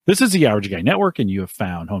This is the Average Guy Network, and you have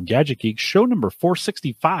found Home Gadget Geek, show number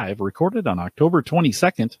 465, recorded on October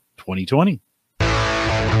 22nd, 2020.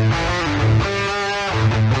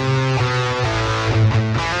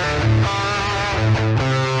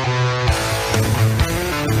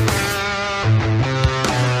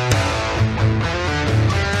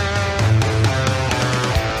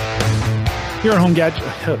 Here on Home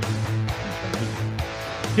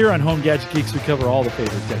Gadget Geeks, we cover all the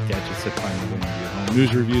favorite tech gadgets that find their way into your home.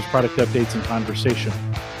 News, reviews, product updates, and conversation,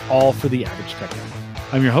 all for the average tech guy.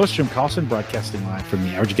 I'm your host, Jim Carlson, broadcasting live from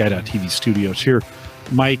the AverageGuy.tv studios here.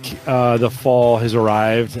 Mike, the fall has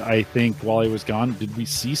arrived. I think while I was gone, did we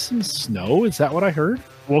see some snow? Is that what I heard?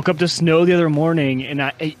 Woke up to snow the other morning, and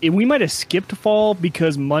we might have skipped fall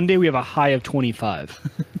because Monday we have a high of 25.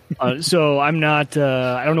 So I'm not,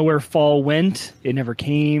 I don't know where fall went. It never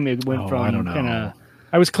came. It went from I don't know.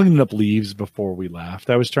 I was cleaning up leaves before we left.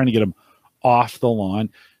 I was trying to get them off the lawn.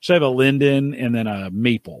 So I have a linden and then a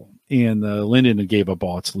maple. And the linden gave up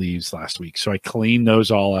all its leaves last week. So I cleaned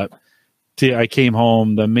those all up. I came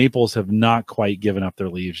home. The maples have not quite given up their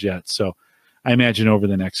leaves yet. So I imagine over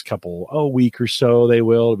the next week or so, they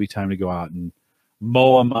will. It'll be time to go out and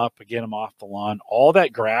mow them up and get them off the lawn. All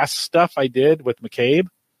that grass stuff I did with McCabe,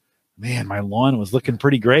 man, my lawn was looking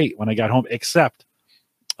pretty great when I got home, except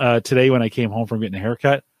today when I came home from getting a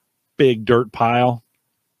haircut, big dirt pile,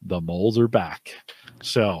 the moles are back.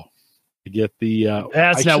 So I get the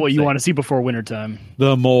that's not what you want to see before wintertime.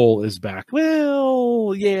 The mole is back.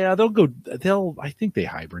 Well, yeah, I think they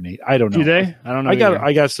hibernate. I don't know. Do they? I don't know.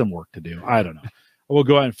 I got some work to do. I don't know. We'll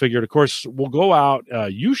go out and figure it. Of course, we'll go out.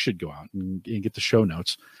 You should go out and get the show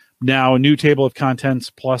notes. Now, a new table of contents,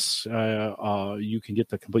 plus you can get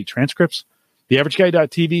the complete transcripts.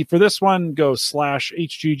 TheAverageGuy.tv. For this one, go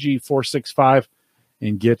 /HGG465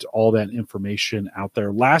 and get all that information out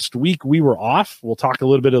there. Last week, we were off. We'll talk a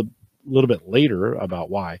little bit later about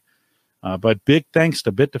why. But big thanks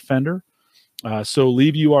to Bitdefender. So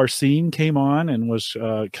Leave You Are Seen came on and was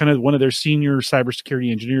kind of one of their senior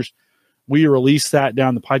cybersecurity engineers. We released that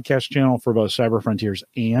down the podcast channel for both Cyber Frontiers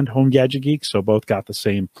and Home Gadget Geek. So both got the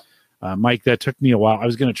same. Mike, that took me a while. I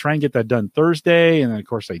was going to try and get that done Thursday, and then, of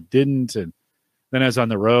course, I didn't. And then I was on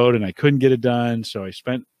the road, and I couldn't get it done. So I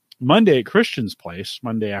spent Monday at Christian's place,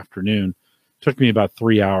 Monday afternoon. Took me about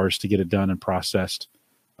 3 hours to get it done and processed.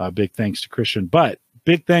 Big thanks to Christian. But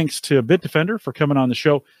big thanks to Bitdefender for coming on the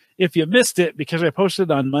show. If you missed it, because I posted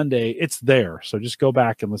it on Monday, it's there. So just go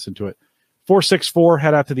back and listen to it. 464,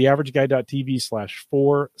 head out to theaverageguy.tv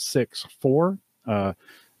 /464.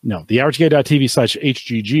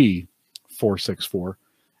 theaverageguy.tv /HGG464.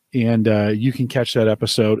 And you can catch that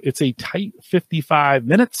episode. It's a tight 55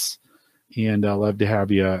 minutes. And I'd love to have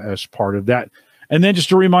you as part of that. And then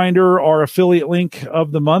just a reminder, our affiliate link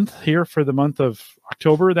of the month here for the month of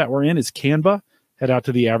October that we're in is Canva. Head out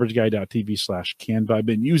to theaverageguy.tv /Canva. I've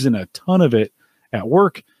been using a ton of it at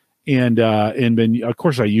work. And of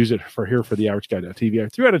course, I use it for theaverageguy.tv. I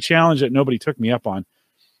threw out a challenge that nobody took me up on.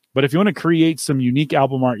 But if you want to create some unique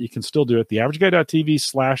album art, you can still do it. theaverageguy.tv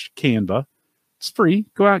 /Canva. It's free.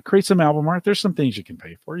 Go out, create some album art. There's some things you can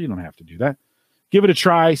pay for. You don't have to do that. Give it a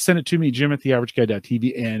try. Send it to me, Jim at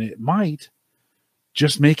theaverageguy.tv, and it might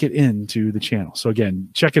just make it into the channel. So again,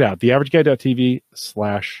 check it out. theaverageguy.tv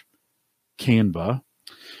 /Canva.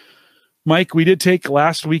 Mike, we did take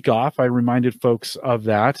last week off. I reminded folks of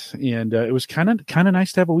that, and it was kind of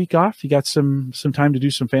nice to have a week off. You got some time to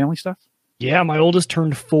do some family stuff? Yeah, my oldest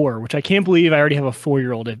turned 4, which I can't believe I already have a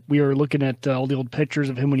 4-year-old. We were looking at all the old pictures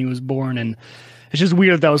of him when he was born, and it's just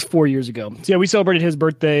weird that was 4 years ago. So yeah, we celebrated his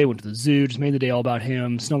birthday, went to the zoo, just made the day all about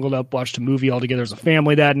him, snuggled up, watched a movie all together as a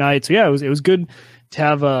family that night. So yeah, it was good to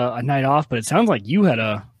have a night off, but it sounds like you had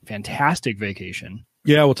a fantastic vacation.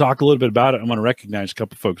 Yeah, we'll talk a little bit about it. I want to recognize a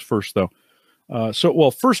couple folks first, though.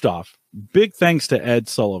 First off, big thanks to Ed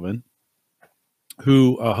Sullivan,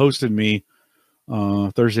 who hosted me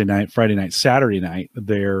Thursday night, Friday night, Saturday night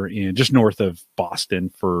there in just north of Boston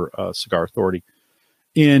for Cigar Authority.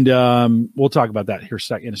 And we'll talk about that here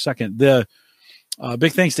in a second. The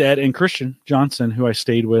big thanks to Ed and Christian Johnson, who I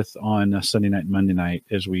stayed with on Sunday night and Monday night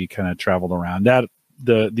as we kind of traveled around. That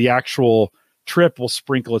the actual trip will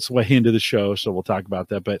sprinkle its way into the show, so we'll talk about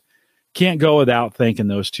that. But can't go without thanking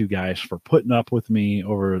those two guys for putting up with me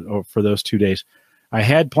over for those 2 days. I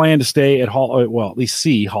had planned to stay at at least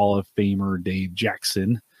see Hall of Famer Dave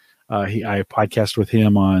Jackson. I podcast with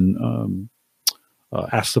him on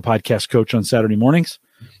Ask the Podcast Coach on Saturday mornings.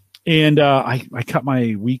 And I cut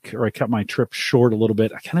my trip short a little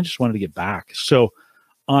bit. I kind of just wanted to get back. So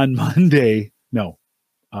on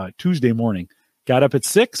Tuesday morning, got up at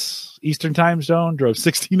 6 Eastern time zone, drove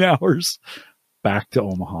 16 hours back to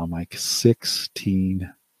Omaha, Mike.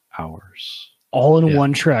 16 hours. All in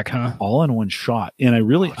one trek, huh? All in one shot. And I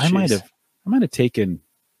might have taken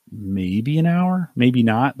maybe an hour, maybe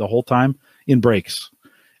not the whole time in breaks.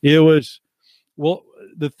 It was, well,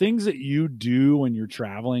 the things that you do when you're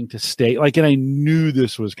traveling to stay, like, and I knew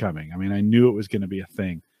this was coming. I mean, I knew it was going to be a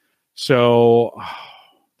thing. So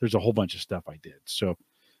there's a whole bunch of stuff I did. So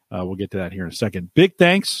we'll get to that here in a second. Big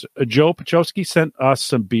thanks. Joe Pachowski sent us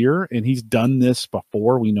some beer, and he's done this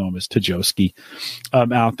before. We know him as Tajowski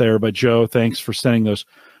out there. But Joe, thanks for sending those.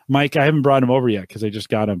 Mike, I haven't brought him over yet because I just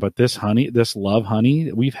got him. But this Love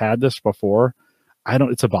Honey, we've had this before.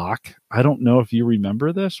 It's a Bach. I don't know if you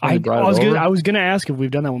remember this. I was gonna ask if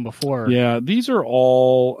we've done that one before. Yeah, these are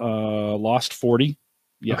all Lost 40.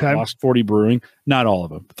 Yeah, okay. Lost 40 Brewing. Not all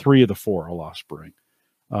of them. 3 of the 4 are Lost Brewing.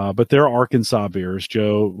 But they're Arkansas beers.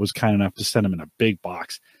 Joe was kind enough to send them in a big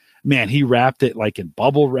box. Man, he wrapped it like in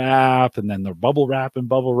bubble wrap, and then the bubble wrap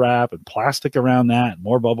and plastic around that, and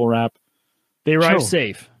more bubble wrap. They arrived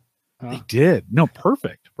safe. They did. No,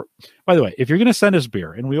 perfect. By the way, if you're going to send us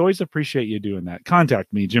beer, and we always appreciate you doing that,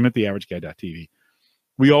 contact me, Jim@theaverageguy.tv.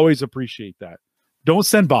 We always appreciate that. Don't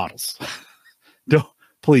send bottles.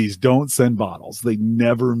 Please don't send bottles. They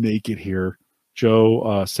never make it here.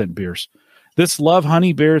 Joe sent beers. This Love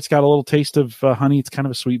Honey beer, it's got a little taste of honey. It's kind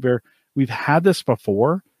of a sweet beer. We've had this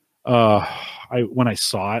before. When I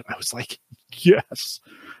saw it, I was like, yes.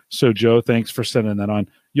 So, Joe, thanks for sending that on.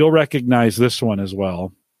 You'll recognize this one as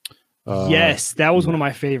well. Yes, that was one of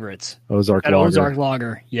my favorites. Ozark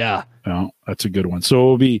Lager. Yeah. Oh, that's a good one.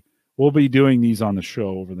 So we'll be doing these on the show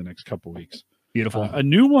over the next couple of weeks. Beautiful. A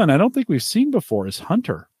new one I don't think we've seen before is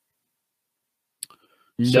Hunter.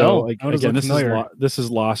 So again, this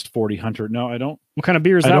is Lost 40 Hunter. No, I don't. What kind of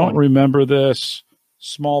beer is that? I don't remember this.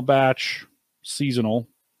 Small batch, seasonal.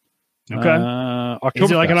 Okay.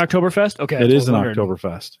 Is it like an Oktoberfest? Okay. It is an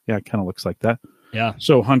Oktoberfest. Yeah, it kind of looks like that. Yeah.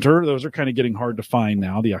 So Hunter, those are kind of getting hard to find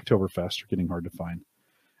now. The Oktoberfest are getting hard to find.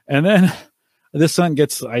 And then this one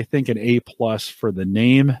gets, I think, an A+ for the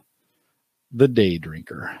name, The Day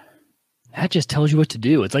Drinker. That just tells you what to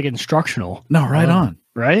do. It's like instructional. No, right on.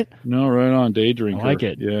 Right? No, right on. Day Drinker. I like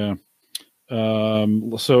it. Yeah.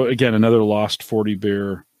 So again, another Lost 40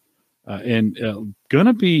 beer, and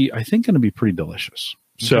gonna be pretty delicious.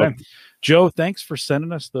 So, okay. Joe, thanks for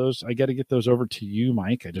sending us those. I got to get those over to you,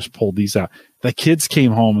 Mike. I just pulled these out. The kids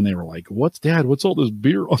came home and they were like, "What's Dad? What's all this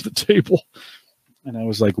beer on the table?" And I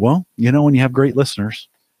was like, "Well, when you have great listeners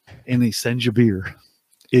and they send you beer,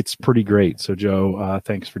 it's pretty great." So, Joe,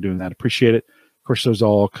 thanks for doing that. Appreciate it. Of course, those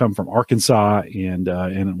all come from Arkansas, and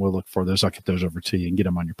we'll look for those. I'll get those over to you and get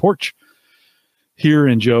them on your porch here.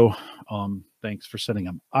 And Joe, thanks for sending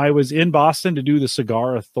them. I was in Boston to do the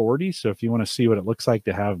Cigar Authority. So if you want to see what it looks like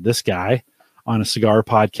to have this guy on a cigar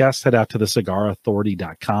podcast, head out to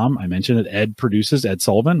thecigarauthority.com. I mentioned it. Ed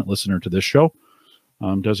Sullivan, a listener to this show,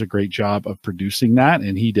 does a great job of producing that,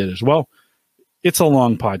 and he did as well. It's a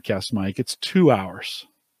long podcast, Mike. It's 2 hours.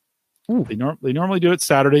 Ooh. They normally do it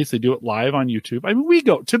Saturdays. They do it live on YouTube. I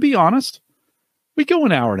mean, to be honest, we go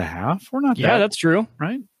an hour and a half. We're not that's true.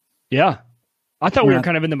 Right? Yeah. I thought we were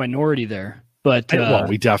kind of in the minority there, but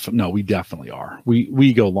we definitely are.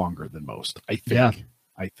 We go longer than most. I think. Yeah.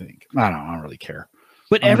 I think. I don't really care.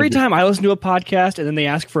 But every time I listen to a podcast and then they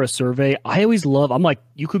ask for a survey, I'm like,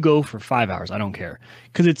 you could go for 5 hours. I don't care.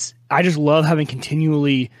 Because I just love having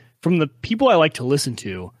continually, from the people I like to listen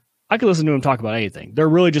to, I could listen to them talk about anything. They're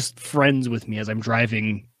really just friends with me as I'm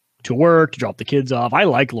driving to work, to drop the kids off. I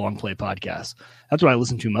like long play podcasts. That's what I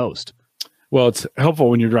listen to most. Well, it's helpful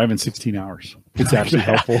when you're driving 16 hours. It's actually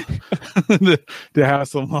helpful to have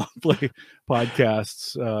some long play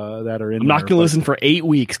podcasts that are in. I'm not going to listen for 8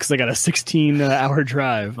 weeks because I got a 16-hour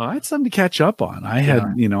drive. I had some to catch up on.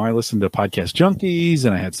 I listened to Podcast Junkies,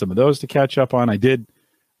 and I had some of those to catch up on. I did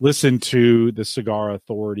listen to the Cigar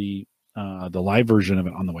Authority, the live version of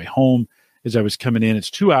it on the way home as I was coming in.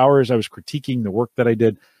 It's 2 hours. I was critiquing the work that I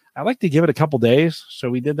did. I like to give it a couple days. So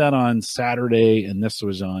we did that on Saturday, and this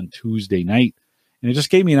was on Tuesday night. And it just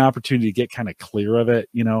gave me an opportunity to get kind of clear of it.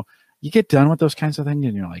 You get done with those kinds of things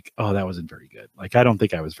and you're like, oh, that wasn't very good. Like, I don't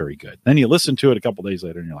think I was very good. Then you listen to it a couple days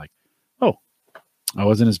later and you're like, oh, I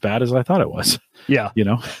wasn't as bad as I thought it was. Yeah.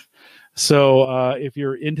 So if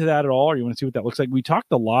you're into that at all, or you want to see what that looks like, we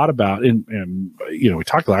talked a lot about, we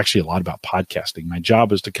talked actually a lot about podcasting. My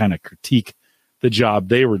job is to kind of critique the job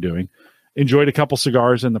they were doing. Enjoyed a couple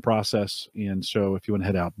cigars in the process. And so if you want to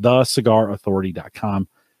head out, thecigarauthority.com.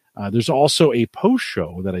 There's also a post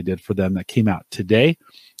show that I did for them that came out today.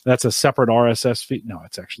 That's a separate RSS feed. No,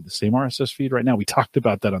 it's actually the same RSS feed right now. We talked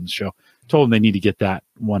about that on the show. Told them they need to get that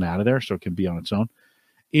one out of there so it can be on its own.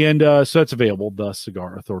 And so that's available,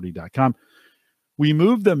 thecigarauthority.com. We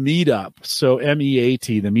moved the meetup. So MEAT,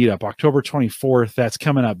 the meetup, October 24th. That's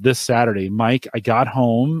coming up this Saturday. Mike, I got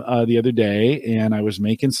home the other day and I was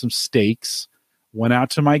making some steaks, went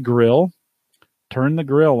out to my grill, turned the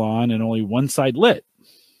grill on, and only one side lit.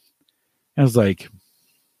 I was like,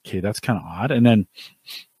 okay, that's kind of odd. And then,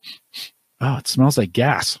 oh, it smells like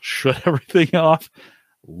gas. Shut everything off.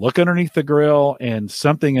 Look underneath the grill, and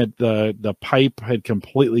something at the pipe had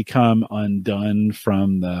completely come undone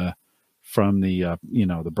from the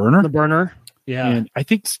the burner. The burner. Yeah. And I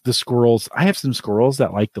think the squirrels, I have some squirrels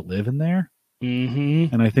that like to live in there.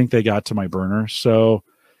 Mm-hmm. And I think they got to my burner. So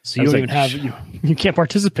you don't even have, you can't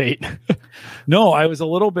participate. No, I was a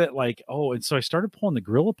little bit like, oh, and so I started pulling the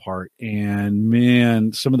grill apart, and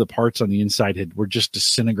man, some of the parts on the inside were just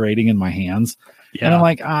disintegrating in my hands. Yeah. And I'm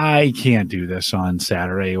like, I can't do this on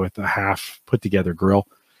Saturday with a half put together grill.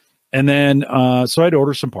 And then, so I'd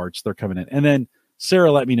order some parts. They're coming in. And then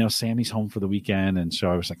Sarah let me know Sammy's home for the weekend. And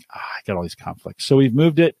so I was like, I got all these conflicts. So we've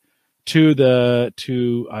moved it to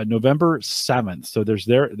November 7th. So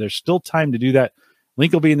there's still time to do that.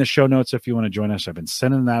 Link will be in the show notes if you want to join us. I've been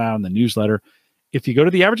sending that out in the newsletter. If you go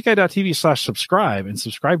to theaverageguy.tv/subscribe and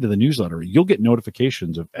subscribe to the newsletter, you'll get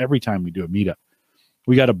notifications of every time we do a meetup.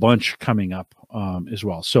 We got a bunch coming up as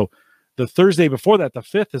well. So the Thursday before that, the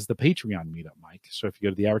 5th, is the Patreon meetup, Mike. So if you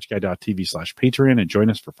go to theaverageguy.tv/Patreon and join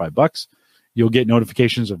us for $5, you'll get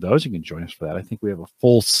notifications of those. You can join us for that. I think we have a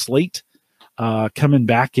full slate coming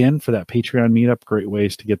back in for that Patreon meetup. Great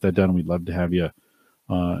ways to get that done. We'd love to have you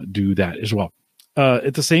do that as well.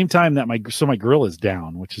 At the same time that my grill is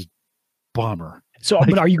down, which is bummer. So,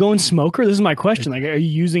 but are you going smoker? This is my question. Like, are you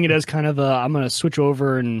using it as kind of I'm going to switch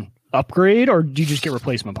over and upgrade, or do you just get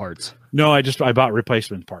replacement parts? No, I bought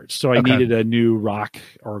replacement parts. So I needed a new rock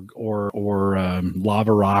or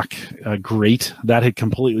lava rock grate that had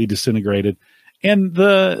completely disintegrated, and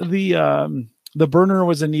the burner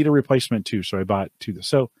was in need of replacement too. So I bought two.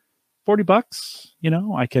 So $40,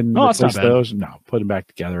 I can replace those. No, put them back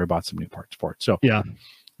together. I bought some new parts for it. So yeah,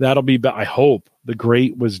 that'll be. I hope the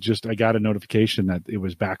grate was just. I got a notification that it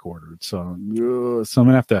was back ordered. So I'm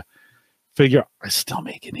gonna have to figure. I still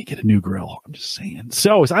may get a new grill. I'm just saying.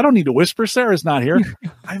 So I don't need to whisper. Sarah's not here.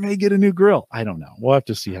 I may get a new grill. I don't know. We'll have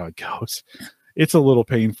to see how it goes. It's a little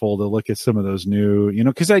painful to look at some of those new.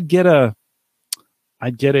 Because I'd get a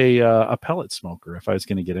pellet smoker if I was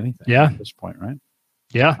going to get anything. Yeah. At this point, right?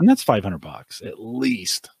 Yeah, and that's $500 at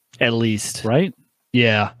least. At least, right?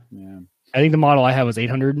 Yeah. I think the model I have was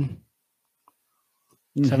 800,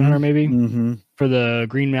 700 maybe for the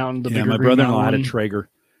Green Mountain. My brother-in-law had a Traeger.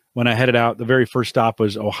 When I headed out, the very first stop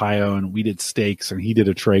was Ohio, and we did steaks, and he did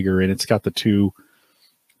a Traeger, and it's got the two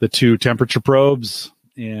temperature probes,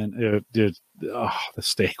 and the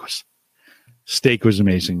steak was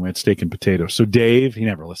amazing. We had steak and potatoes. So Dave, he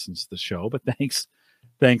never listens to the show, but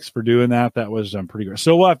thanks for doing that. That was pretty good.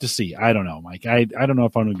 So we'll have to see. I don't know, Mike. I don't know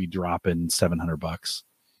if I'm going to be dropping $700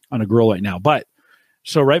 on a grill right now. But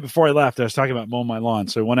so right before I left, I was talking about mowing my lawn.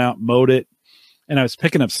 So I went out, mowed it, and I was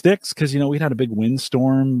picking up sticks because, we'd had a big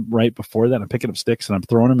windstorm right before that. I'm picking up sticks and I'm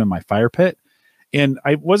throwing them in my fire pit. And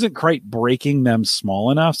I wasn't quite breaking them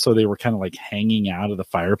small enough. So they were kind of like hanging out of the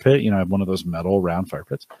fire pit. I have one of those metal round fire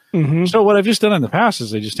pits. Mm-hmm. So what I've just done in the past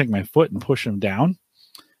is I just take my foot and push them down.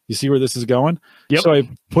 You see where this is going? Yep. So I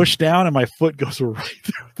push down and my foot goes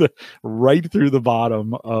right through the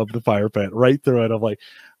bottom of the fire pit, right through it. I'm like,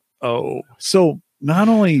 oh. So not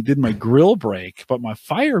only did my grill break, but my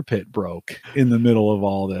fire pit broke in the middle of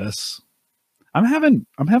all this. I'm having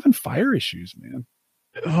fire issues, man.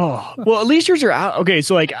 Oh, well, at least yours are out. Okay,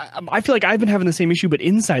 so I feel like I've been having the same issue, but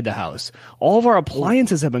inside the house, all of our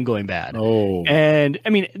appliances have been going bad. Oh, and I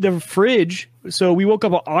mean the fridge. So we woke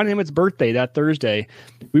up on Emmett's birthday that Thursday.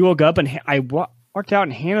 We woke up and I walked out,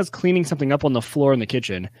 and Hannah's cleaning something up on the floor in the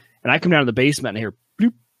kitchen, and I come down to the basement and I hear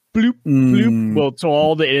bloop, bloop, bloop. Well,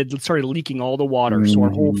 so it started leaking all the water. So our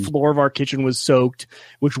whole floor of our kitchen was soaked,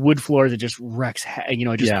 which wood floors, it just wrecks,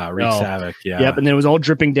 wreaks havoc. Yeah. Yep. And then it was all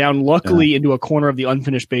dripping down, luckily into a corner of the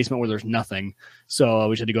unfinished basement where there's nothing. So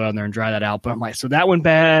we had to go down there and dry that out. But I'm like, so that went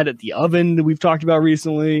bad at the oven that we've talked about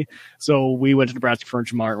recently. So we went to Nebraska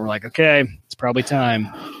Furniture Mart and we're like, okay, it's probably time.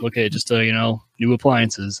 Okay. Just new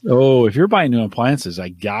appliances. Oh, if you're buying new appliances, I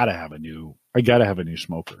gotta have a new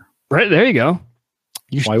smoker. Right. There you go.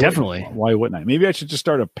 You should definitely. Why wouldn't I? Maybe I should just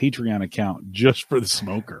start a Patreon account just for the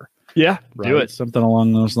smoker. Yeah, right? Do it. Something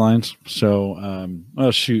along those lines. So,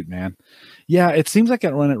 oh shoot, man. Yeah, it seems like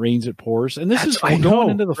when it rains, it pours, and this is going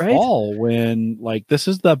into the fall when this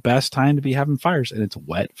is the best time to be having fires, and it's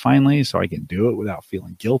wet finally, so I can do it without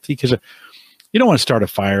feeling guilty. Because You don't want to start a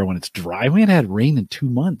fire when it's dry. We hadn't had rain in 2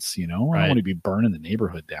 months, I don't Right. want to be burning the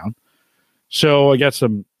neighborhood down. So I got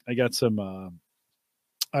some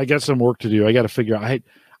work to do. I got to figure out.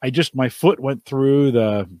 My foot went through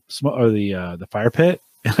the smoke or the fire pit,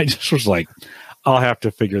 and I just was like, I'll have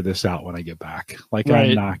to figure this out when I get back. Like,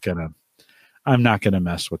 Right. I'm not gonna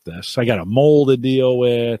mess with this. I got a mold to deal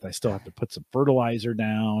with. I still have to put some fertilizer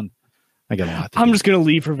down. I got a lot. I'm just gonna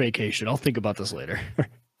leave for vacation. I'll think about this later.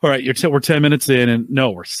 All right, we're 10 minutes in, and no,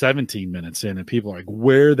 we're 17 minutes in, and people are like,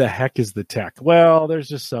 where the heck is the tech? Well, there's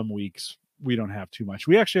just some weeks we don't have too much.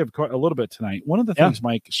 We actually have quite a little bit tonight. One of the things,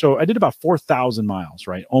 Mike, so I did about 4,000 miles,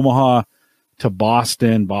 right? Omaha to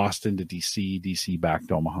Boston, Boston to DC, DC back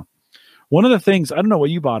to Omaha. One of the things, I don't know what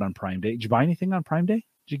you bought on Prime Day. Did you buy anything on Prime Day?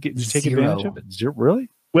 Did you take advantage of it? Zero, really?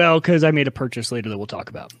 Well, because I made a purchase later that we'll talk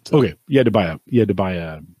about. So. Okay, you had to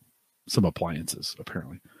buy some appliances,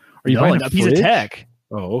 apparently. Are you buying a piece of tech?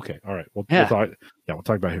 Oh, okay. All right. We'll talk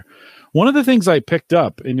about it here. One of the things I picked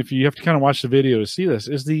up, and if you have to kind of watch the video to see this,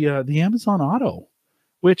 is the Amazon Auto,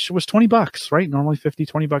 which was $20, right? Normally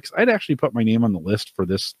 $20. I'd actually put my name on the list for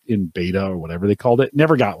this in beta or whatever they called it.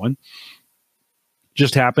 Never got one.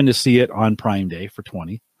 Just happened to see it on Prime Day for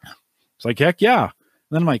 $20. It's like, heck yeah. And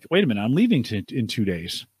then I'm like, wait a minute, I'm leaving in 2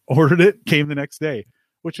 days. Ordered it, came the next day,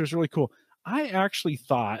 which was really cool. I actually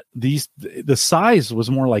thought the size was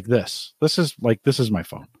more like this. This is my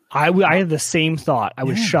phone. I had the same thought. I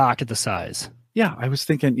was shocked at the size. Yeah, I was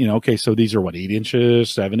thinking, okay, so these are what, 8 inches,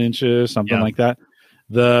 7 inches, something like that.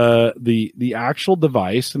 The actual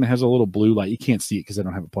device, and it has a little blue light. You can't see it because I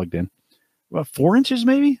don't have it plugged in. About 4 inches,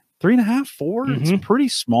 maybe 3.5, 4. Mm-hmm. It's pretty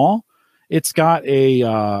small. It's got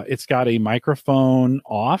a microphone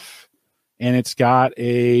off. And it's got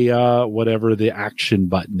a whatever the action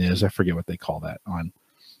button is. I forget what they call that on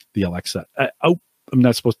the Alexa. I'm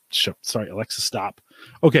not supposed to show. Sorry, Alexa, stop.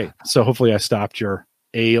 Okay, so hopefully I stopped your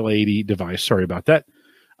A-Lady device. Sorry about that.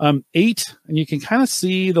 8, and you can kind of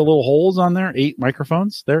see the little holes on there. 8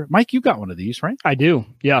 microphones there. Mike, you got one of these, right? I do,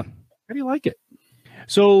 yeah. How do you like it?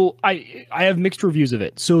 So I have mixed reviews of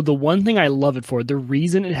it. So the one thing I love it for, the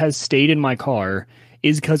reason it has stayed in my car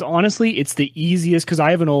is because honestly, it's the easiest, because I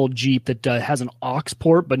have an old Jeep that has an aux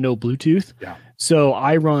port, but no Bluetooth. Yeah. So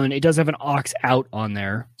it does have an aux out on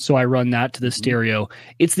there. So I run that to the stereo.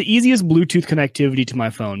 It's the easiest Bluetooth connectivity to my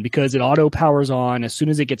phone because it auto powers on. As soon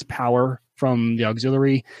as it gets power from the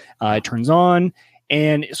auxiliary, it turns on.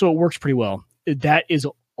 And so it works pretty well. That is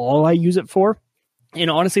all I use it for. And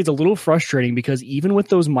honestly, it's a little frustrating because even with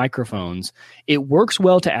those microphones, it works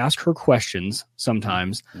well to ask her questions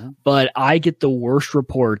sometimes, but I get the worst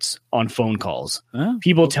reports on phone calls.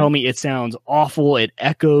 People tell me it sounds awful. It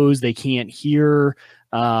echoes. They can't hear.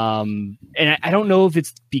 And I don't know if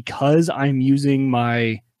it's because I'm using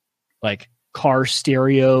my car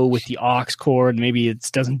stereo with the aux cord. Maybe it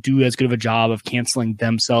doesn't do as good of a job of canceling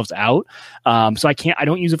themselves out. So I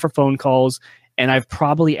don't use it for phone calls. And I've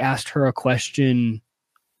probably asked her a question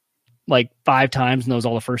 5 times, and that was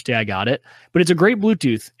all the first day I got it. But it's a great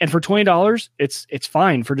Bluetooth. And for $20, it's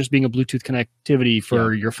fine for just being a Bluetooth connectivity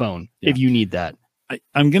for your phone if you need that.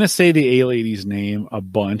 I'm going to say the A-Lady's name a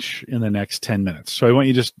bunch in the next 10 minutes. So I want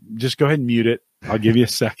you just go ahead and mute it. I'll give you a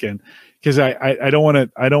second because I don't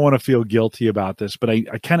want to feel guilty about this, but I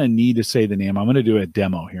kind of need to say the name. I'm going to do a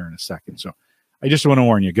demo here in a second. So I just want to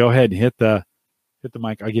warn you, go ahead and hit the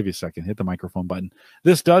mic. I'll give you a second. Hit the microphone button.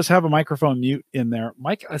 This does have a microphone mute in there.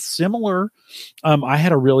 Mike, a similar. I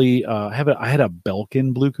had a really I had a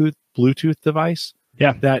Belkin Bluetooth device.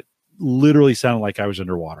 Yeah, that literally sounded like I was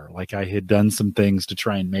underwater. Like I had done some things to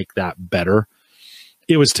try and make that better.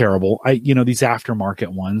 It was terrible. These aftermarket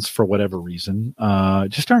ones for whatever reason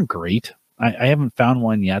just aren't great. I haven't found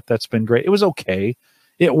one yet that's been great. It was okay.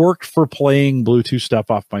 It worked for playing Bluetooth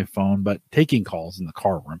stuff off my phone, but taking calls in the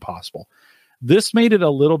car were impossible. This made it a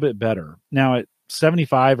little bit better. Now at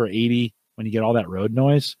 75 or 80, when you get all that road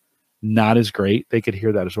noise, not as great. They could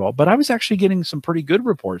hear that as well. But I was actually getting some pretty good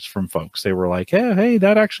reports from folks. They were like, hey,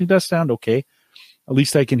 that actually does sound okay. At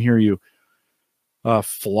least I can hear you.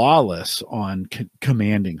 Flawless on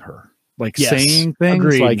commanding her. Saying things.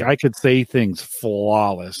 Agreed. Like I could say things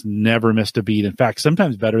flawless, never missed a beat. In fact,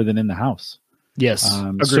 sometimes better than in the house. Yes.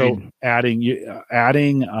 Agreed. So adding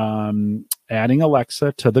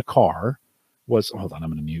Alexa to the car was, hold on, I'm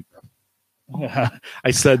going to mute.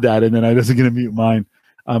 I said that, and then I wasn't going to mute mine.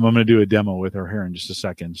 I'm going to do a demo with her here in just a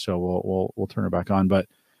second, so we'll turn it back on. But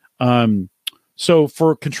so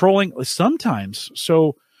for controlling, sometimes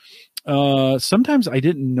I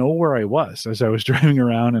didn't know where I was as I was driving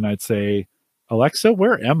around, and I'd say, Alexa,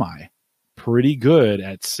 where am I? Pretty good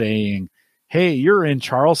at saying, hey, you're in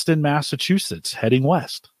Charleston, Massachusetts, heading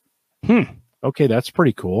west. Okay, that's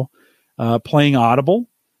pretty cool. Playing Audible.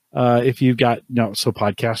 If you've got, so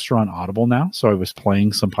podcasts are on Audible now. So I was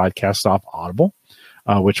playing some podcasts off Audible,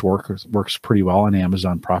 which works pretty well on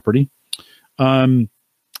Amazon property.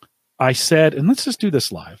 I said, and let's just do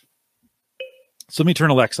this live. So let me turn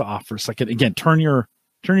Alexa off for a second. Again, turn your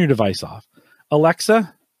device off.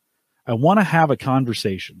 Alexa, I want to have a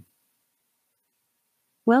conversation.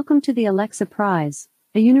 Welcome to the Alexa Prize,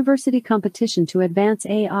 a university competition to advance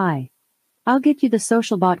AI. I'll get you the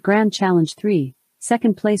SocialBot Grand Challenge 3,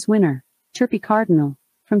 second place winner, Chirpy Cardinal,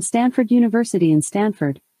 from Stanford University in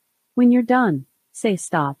Stanford. When you're done, say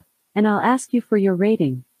stop, and I'll ask you for your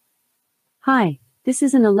rating. Hi, this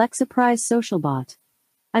is an Alexa Prize SocialBot.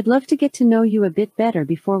 I'd love to get to know you a bit better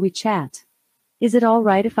before we chat. Is it all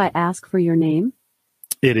right if I ask for your name?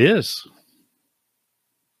 It is.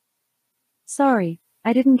 Sorry,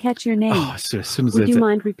 I didn't catch your name. Oh, so as soon as Would you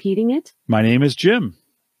mind repeating it? My name is Jim.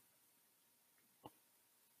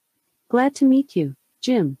 Glad to meet you,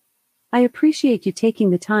 Jim. I appreciate you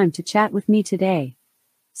taking the time to chat with me today.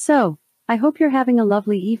 So, I hope you're having a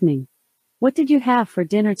lovely evening. What did you have for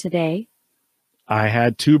dinner today? I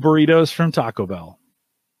had 2 burritos from Taco Bell.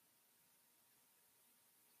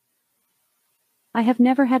 I have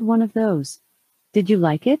never had one of those. Did you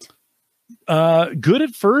like it? Good at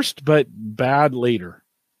first, but bad later.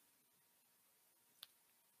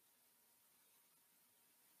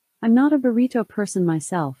 I'm not a burrito person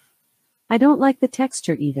myself. I don't like the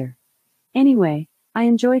texture either. Anyway, I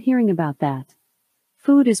enjoyed hearing about that.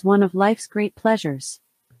 Food is one of life's great pleasures.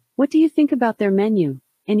 What do you think about their menu?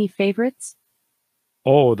 Any favorites?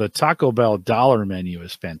 Oh, the Taco Bell dollar menu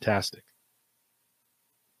is fantastic.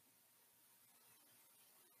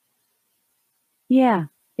 Yeah,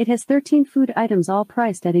 it has 13 food items all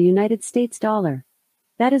priced at a United States dollar.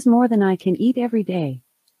 That is more than I can eat every day.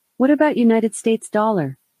 What about United States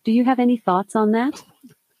dollar? Do you have any thoughts on that?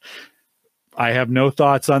 I have no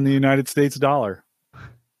thoughts on the United States dollar.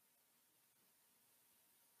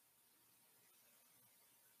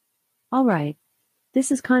 All right.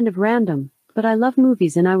 This is kind of random, but I love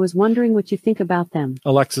movies and I was wondering what you think about them.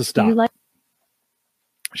 Alexa, stop. Do you like?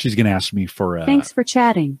 She's going to ask me for Thanks for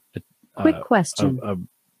chatting. Quick question.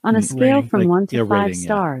 On a scale rating, from 1 to 5 rating,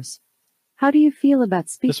 stars, how do you feel about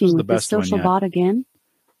speaking with this social bot again?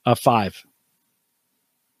 5.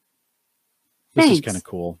 This Thanks. is kind of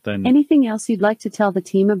cool. Then anything else you'd like to tell the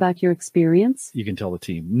team about your experience? You can tell the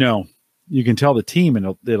team. No, you can tell the team,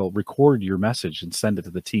 and it'll record your message and send it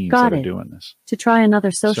to the teams Got that it. are doing this. To try another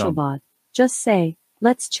social bot, just say,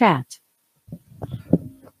 "Let's chat."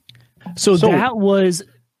 So that was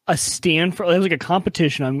a Stanford. It was like a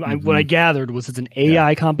competition. What I gathered was it's an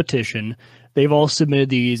AI competition. They've all submitted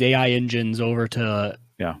these AI engines over to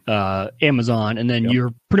Amazon, and then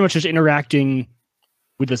you're pretty much just interacting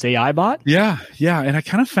with this AI bot? Yeah. And I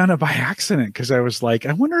kind of found it by accident because I was like,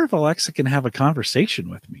 I wonder if Alexa can have a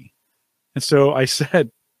conversation with me. And so I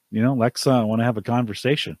said, Alexa, I want to have a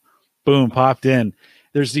conversation. Boom, popped in.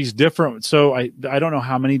 There's these different, so I don't know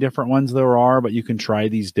how many different ones there are, but you can try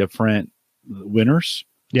these different winners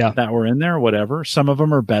that were in there, whatever. Some of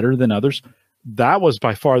them are better than others. That was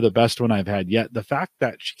by far the best one I've had yet. The fact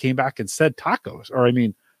that she came back and said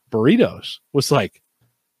burritos was like,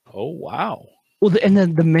 oh, wow. Well, and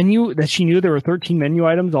then the menu that she knew there were 13 menu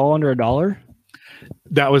items all under $1.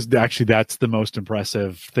 That was actually, that's the most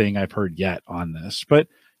impressive thing I've heard yet on this. But,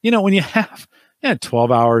 when you have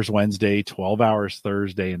 12 hours Wednesday, 12 hours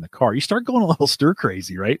Thursday in the car, you start going a little stir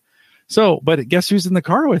crazy, right? So, but guess who's in the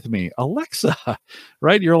car with me? Alexa,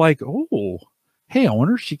 right? You're like, oh, hey, I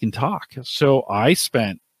wonder if she can talk. So I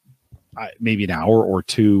spent maybe an hour or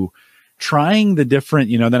two trying the different,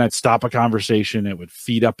 then I'd stop a conversation. It would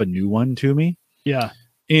feed up a new one to me. Yeah.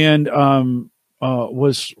 And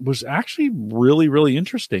was actually really, really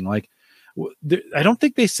interesting. Like, I don't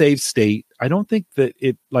think they save state. I don't think that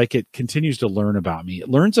it continues to learn about me. It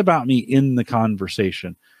learns about me in the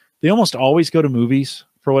conversation. They almost always go to movies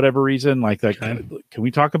for whatever reason. Like, can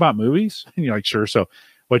we talk about movies? And you're like, sure. So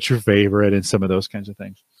what's your favorite? And some of those kinds of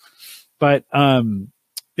things. But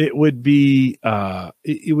it would be,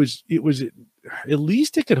 it was, at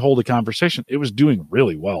least it could hold a conversation. It was doing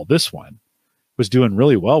really well. This one was doing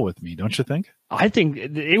really well with me. Don't you think? I think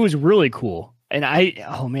it was really cool. And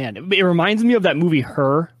it reminds me of that movie,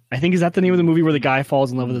 Her. I think, is that the name of the movie where the guy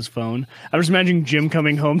falls in love with his phone? I'm just imagining Jim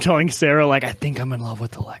coming home telling Sarah, like, I think I'm in love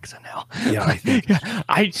with Alexa now. Yeah,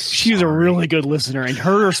 she's a really good listener, and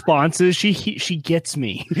her responses, she gets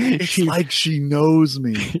me. It's like she knows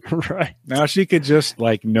me. Right. Now she could just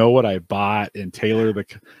know what I bought and tailor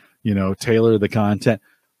the content.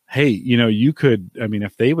 hey, you could, I mean,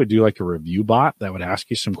 if they would do like a review bot that would ask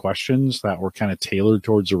you some questions that were kind of tailored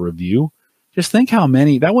towards a review, just think how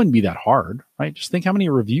many, that wouldn't be that hard, right? Just think how many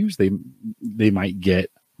reviews they might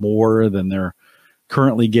get more than they're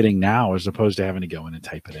currently getting now, as opposed to having to go in and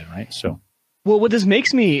type it in, right? So, well, what this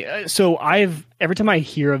makes me, every time I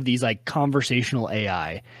hear of these like conversational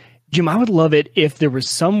AI, Jim, I would love it if there was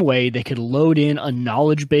some way they could load in a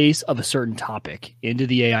knowledge base of a certain topic into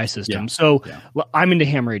the AI system. I'm into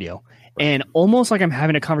ham radio, and almost like I'm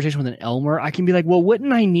having a conversation with an Elmer, I can be like, well,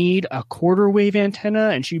 wouldn't I need a quarter wave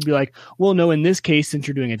antenna? And she'd be like, well, no, in this case, since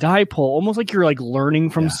you're doing a dipole, almost like you're like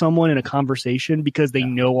learning from someone in a conversation because they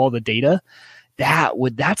know all the data.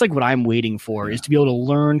 That's like what I'm waiting for, is to be able to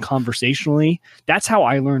learn conversationally. That's how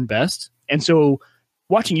I learn best. And so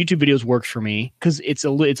watching YouTube videos works for me because it's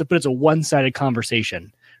a one-sided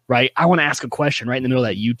conversation, right? I want to ask a question right in the middle of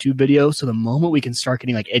that YouTube video. So the moment we can start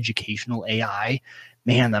getting like educational AI,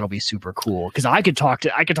 man, that'll be super cool. Because I could talk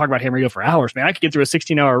about ham radio for hours, man. I could get through a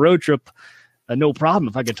 16-hour road trip, no problem,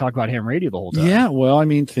 if I could talk about ham radio the whole time. Yeah, well, I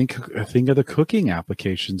mean, think of the cooking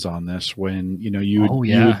applications on this. When you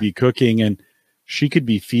would be cooking and she could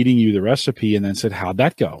be feeding you the recipe and then said, how'd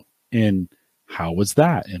that go? And how was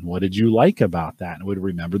that? And what did you like about that? And would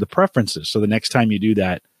remember the preferences. So the next time you do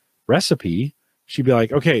that recipe, she'd be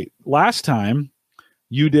like, okay, last time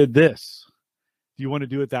you did this. Do you want to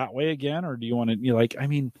do it that way again? Or do you want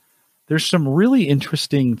to, there's some really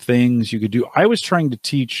interesting things you could do. I was trying to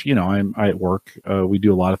teach, I at work, we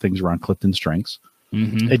do a lot of things around Clifton Strengths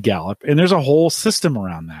at Gallup, and there's a whole system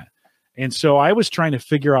around that. And so I was trying to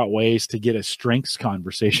figure out ways to get a strengths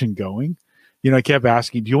conversation going. I kept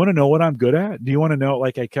asking, do you want to know what I'm good at? Do you want to know?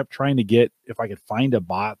 Like, I kept trying to get, if I could find a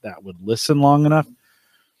bot that would listen long enough.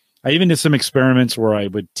 I even did some experiments where I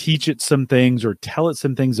would teach it some things or tell it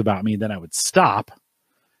some things about me. Then I would stop,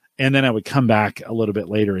 and then I would come back a little bit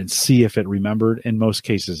later and see if it remembered. In most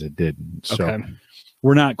cases, it didn't. So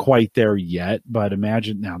we're not quite there yet, but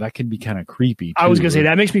imagine now that can be kind of creepy too. I was going to say,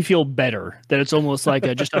 that makes me feel better, that it's almost like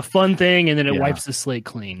just a fun thing, and then it wipes the slate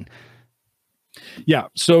clean. Yeah.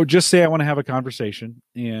 So just say I want to have a conversation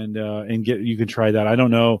and you can try that. I don't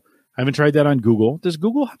know. I haven't tried that on Google. Does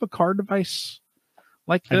Google have a car device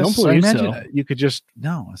like this? I don't believe so. You could just,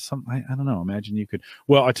 I don't know. Imagine you could,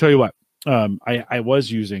 well, I'll tell you what, I was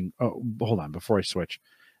using, hold on, before I switch,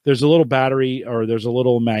 there's a little battery, or there's a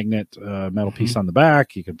little magnet, metal piece on the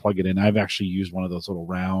back. You can plug it in. I've actually used one of those little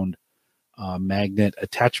round magnet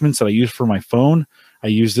attachments that I use for my phone. I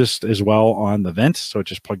use this as well on the vent, so it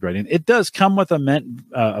just plugged right in. It does come with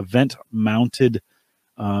a vent mounted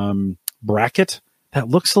bracket that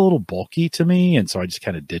looks a little bulky to me, and so I just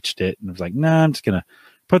kind of ditched it and was like, nah, I'm just gonna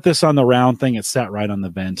put this on the round thing. It sat right on the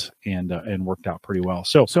vent and worked out pretty well.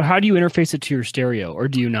 So how do you interface it to your stereo, or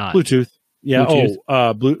do you not? Bluetooth. Yeah.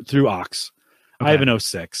 Bluetooth? Through aux. Okay. I have an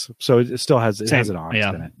 06, so it still has an aux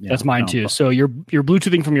in it. Yeah, that's mine too. So you're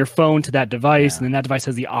Bluetoothing from your phone to that device, and then that device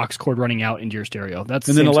has the aux cord running out into your stereo. And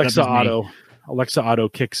then Alexa Auto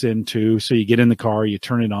kicks in too. So you get in the car, you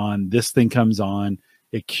turn it on, this thing comes on,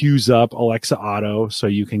 it queues up Alexa Auto, so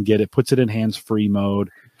you can get it, puts it in hands-free mode.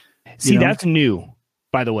 See, that's new,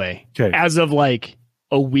 by the way. Okay. As of like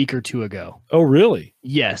a week or two ago. Oh, really?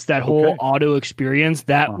 Yes, that whole auto experience,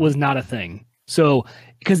 that was not a thing. So,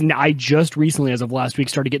 because I just recently, as of last week,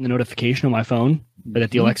 started getting the notification on my phone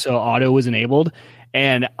that the Alexa Auto was enabled,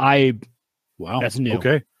 and that's new.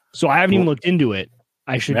 Okay. So I haven't even looked into it.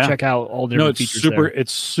 I should check out all their features.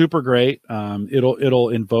 It's super great. It'll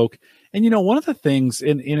invoke, and one of the things,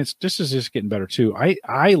 and it's just getting better too.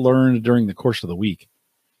 I learned during the course of the week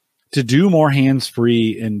to do more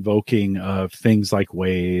hands-free invoking of things like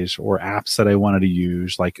Waze or apps that I wanted to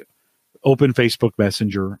use, like open Facebook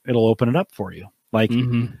Messenger. It'll open it up for you. Like,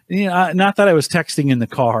 not that I was texting in the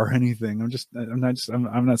car or anything.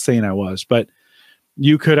 I'm not saying I was, but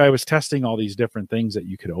I was testing all these different things that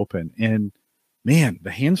you could open, and man,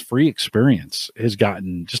 the hands-free experience has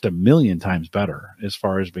gotten just a million times better as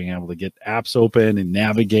far as being able to get apps open and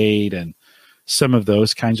navigate and some of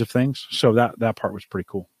those kinds of things. So that part was pretty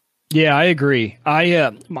cool. Yeah, I agree.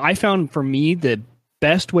 I found for me the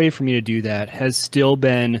best way for me to do that has still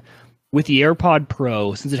been with the AirPod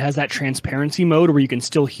Pro, since it has that transparency mode where you can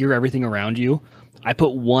still hear everything around you. I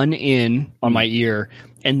put one in on my ear,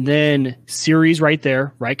 and then Siri's right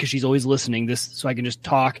there, right? Because she's always listening. So I can just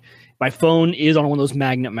talk. My phone is on one of those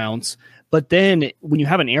magnet mounts. But then when you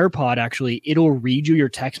have an AirPod, actually, it'll read you your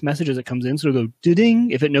text message as it comes in. So it'll go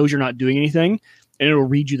ding if it knows you're not doing anything, and it'll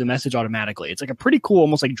read you the message automatically. It's like a pretty cool,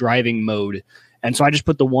 almost like driving mode. And so I just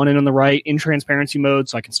put the one in on the right in transparency mode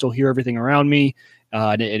so I can still hear everything around me.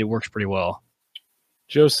 And it works pretty well.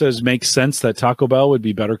 Joe says makes sense that Taco Bell would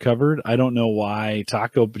be better covered. I don't know why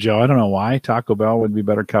Taco Bell would be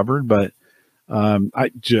better covered, but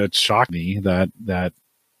it shocked me that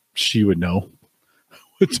she would know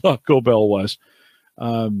what Taco Bell was.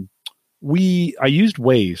 I used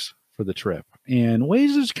Waze for the trip, and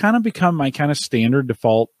Waze has kind of become my kind of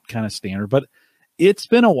default standard, but it's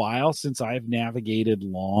been a while since I've navigated a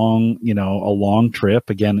long trip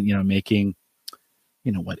again, making,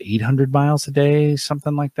 800 miles a day,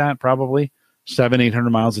 something like that, probably 800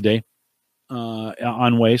 miles a day,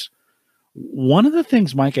 on Waze. One of the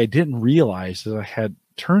things, Mike, I didn't realize is I had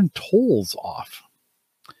turned tolls off.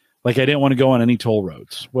 Like I didn't want to go on any toll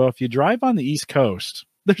roads. Well, if you drive on the East Coast,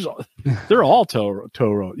 they're all toll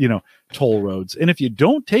roads. And if you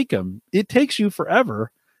don't take them, it takes you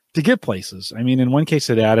forever to get places. I mean, in one case,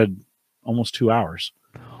 it added almost 2 hours.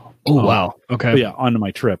 Oh, wow. Okay. Yeah, onto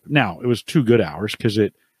my trip. Now, it was 2 good hours because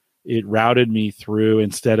it routed me through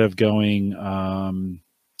instead of going,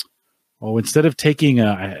 instead of taking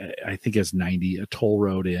I think it's 90, a toll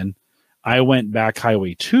road in, I went back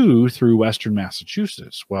Highway 2 through Western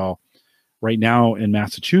Massachusetts. Well, right now in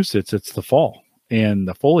Massachusetts, it's the fall and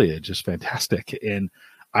the foliage is fantastic. And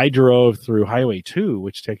I drove through Highway 2,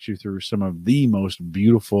 which takes you through some of the most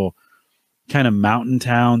beautiful kind of mountain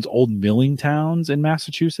towns, old milling towns in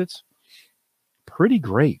Massachusetts. Pretty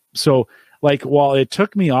great. So like, while it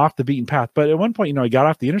took me off the beaten path, but at one point, I got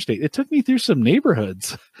off the interstate, it took me through some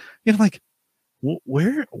neighborhoods, like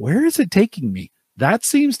where is it taking me? That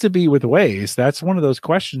seems to be with Waze. That's one of those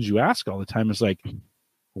questions you ask all the time is like,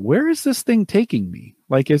 where is this thing taking me?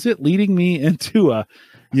 Like, is it leading me into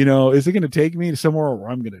is it going to take me to somewhere where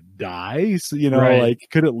I'm going to die? So, right. Like,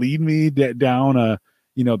 could it lead me down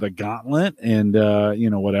the gauntlet and,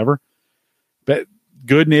 whatever. But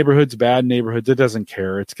good neighborhoods, bad neighborhoods, it doesn't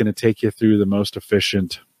care. It's going to take you through the most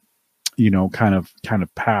efficient, kind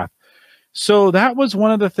of path. So that was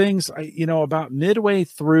one of the things, about midway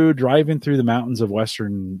through driving through the mountains of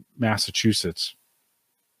Western Massachusetts,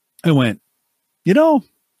 I went, I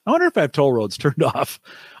wonder if I have toll roads turned off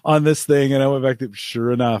on this thing. And I went back to,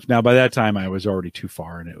 sure enough. Now, by that time I was already too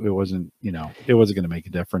far and it wasn't, it wasn't going to make a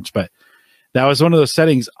difference, but that was one of those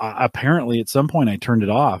settings. Apparently at some point I turned it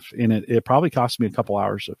off and it probably cost me a couple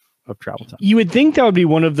hours of travel time. You would think that would be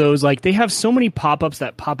one of those, like they have so many pop-ups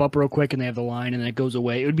that pop up real quick and they have the line and then it goes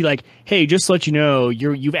away. It would be like, hey, just to let you know,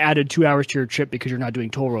 you've added 2 hours to your trip because you're not doing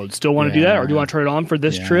toll roads. Still want to do that? Or do you want to turn it on for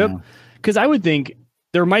this trip? Because I would think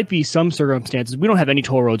there might be some circumstances. We don't have any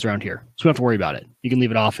toll roads around here, so we don't have to worry about it. You can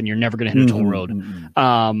leave it off and you're never going to hit a toll road.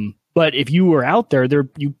 But if you were out there,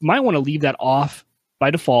 you might want to leave that off by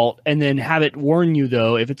default and then have it warn you,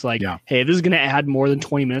 though, if it's like, hey, this is going to add more than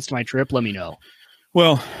 20 minutes to my trip, let me know.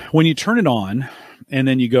 Well, when you turn it on and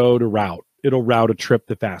then you go to route, it'll route a trip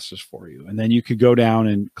the fastest for you. And then you could go down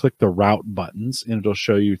and click the route buttons and it'll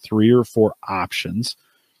show you 3 or 4 options.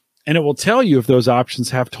 And it will tell you if those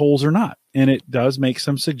options have tolls or not. And it does make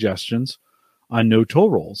some suggestions on no toll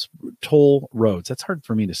roads. That's hard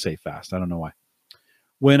for me to say fast. I don't know why.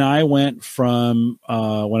 When I went from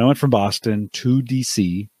Boston to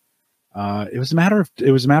DC, it was a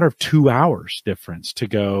matter of 2 hours difference to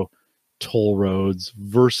go toll roads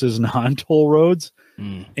versus non-toll roads.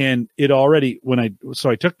 And it already,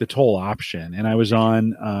 I took the toll option and I was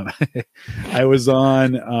on,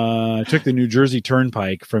 took the New Jersey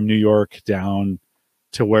Turnpike from New York down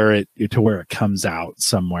to where it comes out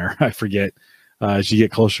somewhere. I forget, as you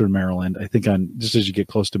get closer to Maryland, I think just as you get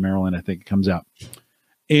close to Maryland, I think it comes out.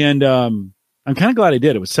 And, I'm kind of glad I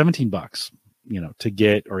did. It was $17, to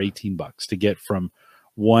get, or $18 to get from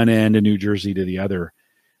one end of New Jersey to the other.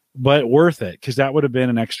 But worth it, because that would have been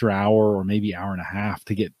an extra hour or maybe hour and a half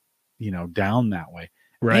to get, down that way.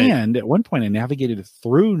 Right. And at one point I navigated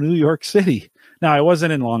through New York City. Now I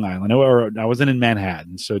wasn't in Long Island or I wasn't in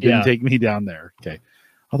Manhattan, so it didn't take me down there. Okay.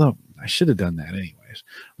 Although I should have done that anyways.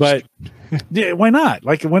 But why not?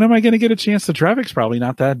 Like, when am I going to get a chance? The traffic's probably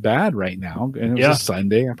not that bad right now. And it was a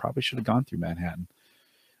Sunday. I probably should have gone through Manhattan.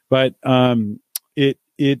 But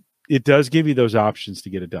it does give you those options to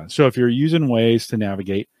get it done. So if you're using Waze to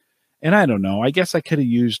navigate, and I don't know, I guess I could have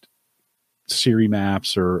used Siri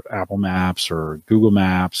Maps or Apple Maps or Google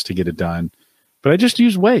Maps to get it done, but I just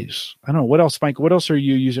use Waze. I don't know. What else, Mike? What else are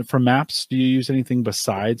you using for maps? Do you use anything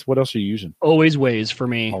besides? What else are you using? Always Waze for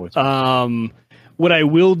me. Always Waze. What I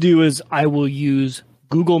will do is I will use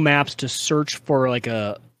Google Maps to search for like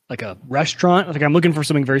a restaurant. Like I'm looking for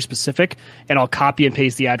something very specific, and I'll copy and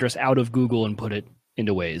paste the address out of Google and put it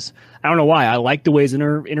into Waze. I don't know why. I like the Waze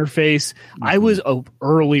interface. I was a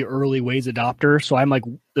early Waze adopter, so I'm like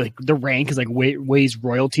the rank is like Waze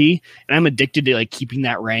royalty, and I'm addicted to like keeping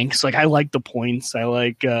that rank. So like I like the points. I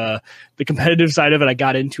like the competitive side of it. I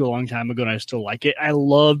got into a long time ago, and I still like it. I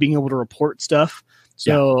love being able to report stuff.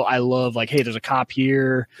 So I love like, hey, there's a cop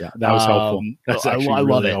here. Yeah, that was helpful. That's actually I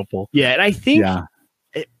love it. Helpful. Yeah, and I think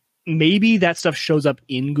maybe that stuff shows up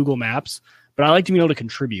in Google Maps, but I like to be able to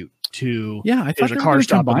contribute to. Yeah, I there's a car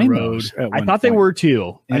stop on the road. I thought they were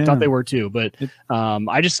too. Yeah. I thought they were too, but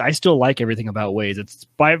I still like everything about Waze.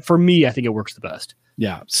 For me, I think it works the best.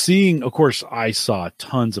 Yeah, of course, I saw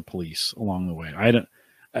tons of police along the way.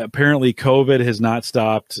 Apparently, COVID has not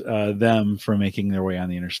stopped them from making their way on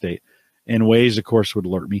the interstate. And Waze, of course, would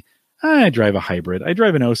alert me. I drive a hybrid. I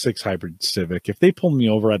drive an 06 hybrid Civic. If they pulled me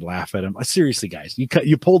over, I'd laugh at them. Seriously, guys,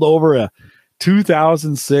 you pulled over a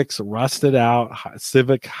 2006 rusted out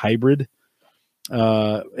Civic hybrid.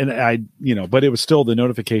 But it was still the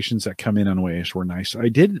notifications that come in on Waze were nice. I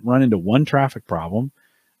did run into one traffic problem,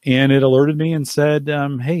 and it alerted me and said,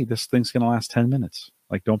 hey, this thing's going to last 10 minutes.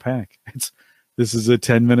 Like, don't panic. This is a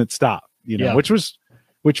 10-minute stop, which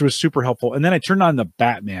was super helpful. And then I turned on the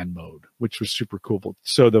Batman mode, which was super cool.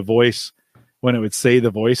 So the voice, when it would say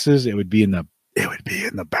the voices, it would be in the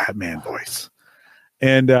Batman voice.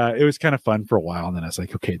 And it was kind of fun for a while. And then I was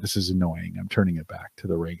like, okay, this is annoying. I'm turning it back to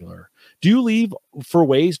the regular. Do you leave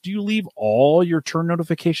all your turn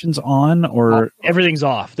notifications on, or everything's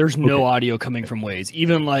off? There's no audio coming from Waze.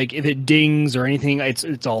 Even like if it dings or anything,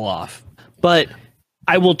 it's all off. But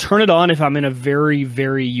I will turn it on if I'm in a very,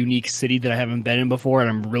 very unique city that I haven't been in before and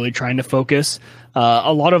I'm really trying to focus.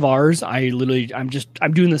 A lot of ours, I'm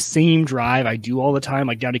doing the same drive I do all the time,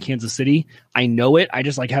 like down to Kansas City. I know it. I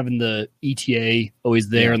just like having the ETA always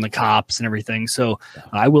there and the cops and everything. So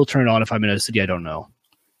I will turn it on if I'm in a city I don't know.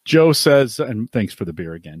 Joe says, and thanks for the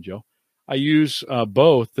beer again, Joe. I use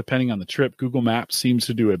both depending on the trip. Google Maps seems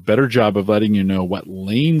to do a better job of letting you know what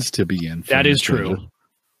lanes to be in. That is true.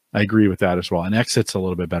 I agree with that as well. And exit's a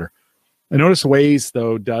little bit better. I notice Waze,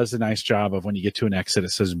 though, does a nice job of when you get to an exit,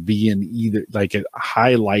 it says be in either, like it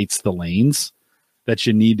highlights the lanes that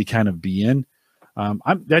you need to kind of be in.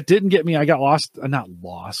 That didn't get me. I got lost. Not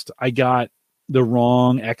lost. I got the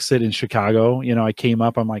wrong exit in Chicago. I came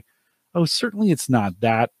up. I'm like, oh, certainly it's not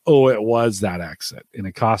that. Oh, it was that exit. And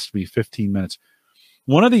it cost me 15 minutes.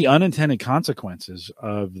 One of the unintended consequences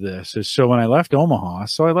of this is, so when I left Omaha,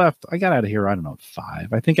 I got out of here, I don't know,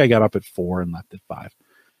 5. I think I got up at 4 and left at 5.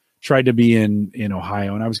 Tried to be in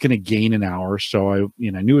Ohio, and I was going to gain an hour. So I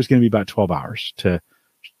knew it was going to be about 12 hours to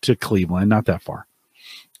Cleveland. Not that far.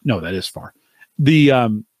 No, that is far.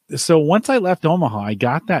 So once I left Omaha, I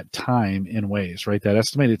got that time in Waze, right? That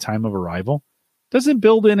estimated time of arrival doesn't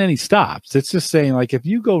build in any stops. It's just saying, like, if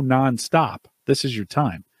you go nonstop, this is your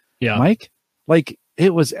time. Yeah. Mike, like,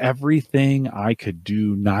 it was everything I could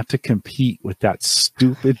do not to compete with that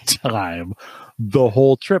stupid time the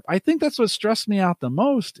whole trip. I think that's what stressed me out the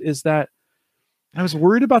most, is that I was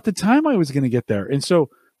worried about the time I was going to get there. And so,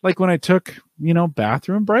 like, when I took,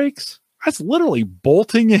 bathroom breaks, I was literally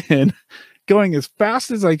bolting in, going as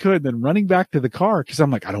fast as I could, then running back to the car because I'm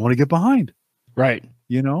like, I don't want to get behind. Right.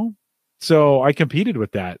 So I competed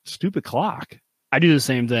with that stupid clock. I do the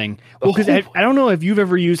same thing. Well, because I don't know if have you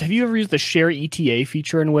ever used the share ETA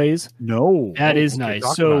feature in Waze? No. That is nice.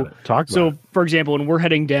 Talk about it. For example, when we're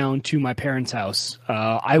heading down to my parents' house,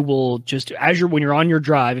 I will just, when you're on your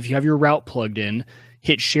drive, if you have your route plugged in,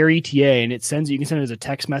 hit share ETA, and you can send it as a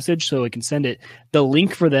text message, so it can send it the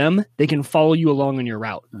link for them. They can follow you along on your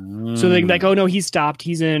route. So they can be like, oh no, he stopped.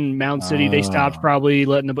 He's in Mound City. They stopped, probably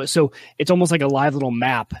letting the, so it's almost like a live little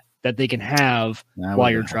map that they can have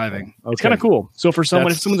while you're driving. Okay. It's kind of cool. So for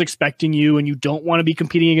someone, if someone's expecting you and you don't want to be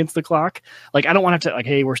competing against the clock, like I don't want to have to, like,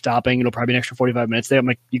 hey, we're stopping. It'll probably be an extra 45 minutes there. I'm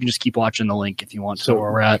like, you can just keep watching the link if you want. So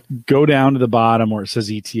where we're at. Go down to the bottom where it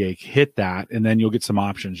says ETA, hit that, and then you'll get some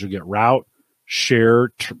options. You'll get route,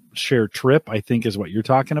 share trip, I think is what you're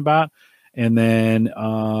talking about. And then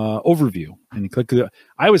overview. And you click.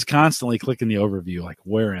 I was constantly clicking the overview, like,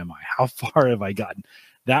 where am I? How far have I gotten?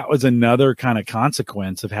 That was another kind of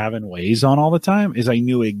consequence of having Waze on all the time, is I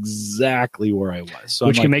knew exactly where I was. So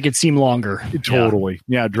which can make it seem longer. Totally.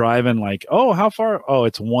 Yeah. Driving like, oh, how far? Oh,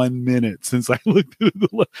 it's 1 minute since I looked at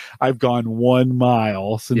I've gone 1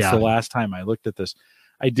 mile since the last time I looked at this.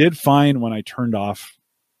 I did find when I turned off,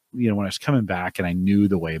 when I was coming back and I knew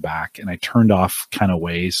the way back and I turned off kind of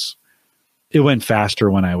Waze, it went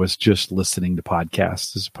faster when I was just listening to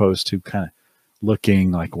podcasts as opposed to kind of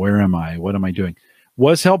looking like, where am I? What am I doing?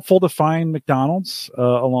 Was helpful to find McDonald's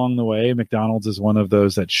along the way. McDonald's is one of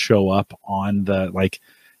those that show up on the, like,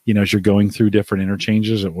 as you're going through different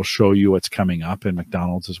interchanges, it will show you what's coming up. And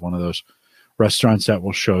McDonald's is one of those restaurants that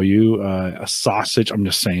will show you a sausage. I'm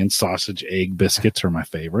just saying, sausage, egg, biscuits are my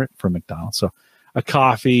favorite from McDonald's. So a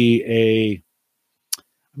coffee,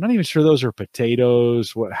 I'm not even sure those are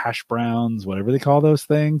potatoes, hash browns, whatever they call those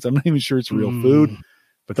things. I'm not even sure it's real food,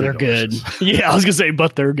 but they're good. Yeah, I was gonna say,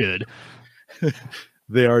 but they're good.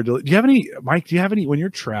 They are. Do you have any, Mike? Do you have any when you're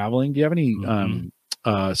traveling? Do you have any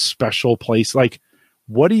special place? Like,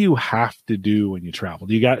 what do you have to do when you travel?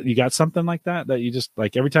 Do you got something like that you just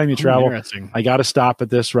like every time you travel? I got to stop at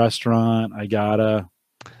this restaurant. I gotta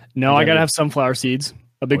have sunflower seeds.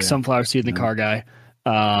 A big sunflower seed in the car guy.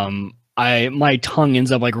 My tongue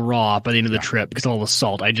ends up like raw by the end of the trip because of all the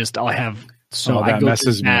salt. I'll have that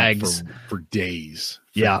messes me up for days.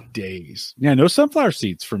 Days. Yeah, no sunflower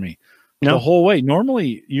seeds for me. No. The whole way.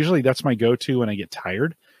 Usually that's my go-to when I get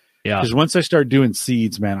tired. Yeah. Because once I start doing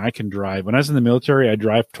seeds, man, I can drive. When I was in the military, I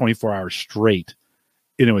drive 24 hours straight.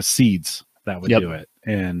 And it was seeds that would do it.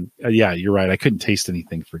 And you're right. I couldn't taste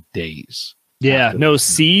anything for days. Yeah, no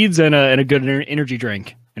seeds and a good energy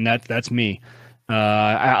drink, and that's me.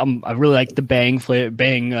 I really like the Bang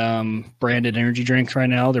branded energy drinks right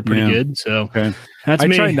now. They're pretty good. So that's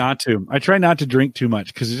me. I try not to drink too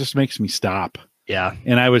much because it just makes me stop. Yeah,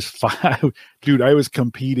 and I was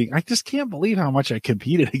competing. I just can't believe how much I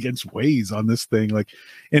competed against Waze on this thing. Like,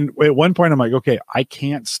 and at one point I'm like, okay, I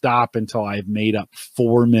can't stop until I've made up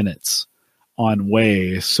 4 minutes on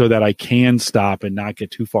Waze so that I can stop and not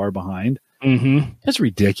get too far behind. Mm-hmm. That's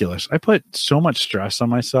ridiculous. I put so much stress on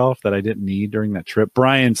myself that I didn't need during that trip.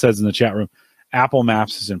 Brian says in the chat room, Apple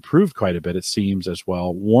Maps has improved quite a bit, it seems, as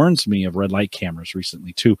well. Warns me of red light cameras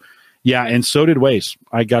recently, too. Yeah, and so did Waze.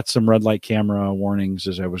 I got some red light camera warnings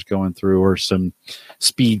as I was going through, or some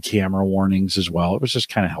speed camera warnings as well. It was just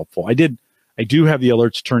kind of helpful. I do have the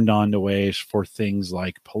alerts turned on to Waze for things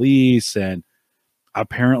like police and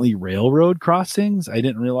apparently railroad crossings. I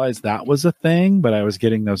didn't realize that was a thing, but I was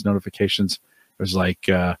getting those notifications. It was like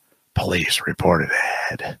police reported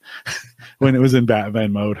ahead when it was in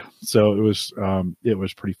Batman mode. So it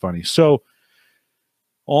was pretty funny. So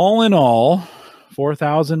all in all,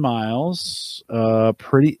 4,000 miles,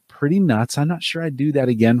 pretty nuts. I'm not sure I'd do that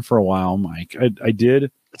again for a while, Mike. I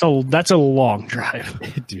did. That's a long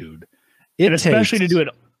drive, dude. And especially to do it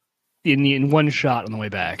in one shot on the way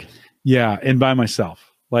back. Yeah, and by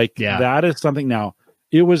myself. That is something. Now,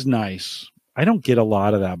 it was nice. I don't get a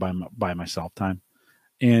lot of that by myself time.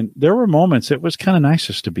 And there were moments it was kind of nice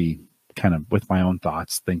just to be kind of with my own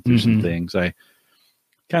thoughts, think through some things. I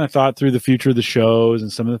kind of thought through the future of the shows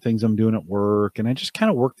and some of the things I'm doing at work. And I just kind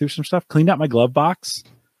of worked through some stuff, cleaned out my glove box,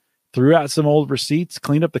 threw out some old receipts,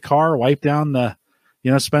 cleaned up the car, wiped down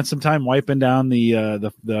spent some time wiping down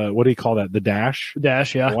the what do you call that? The dash.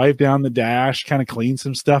 Dash, yeah. Wipe down the dash, kind of clean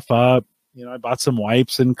some stuff up. I bought some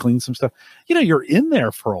wipes and cleaned some stuff. You're in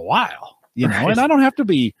there for a while, and I don't have to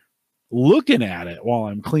be looking at it while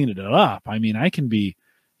I'm cleaning it up. I mean, I can be,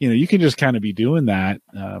 you can just kind of be doing that,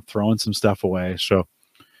 throwing some stuff away. So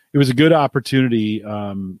it was a good opportunity.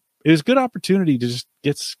 It was a good opportunity to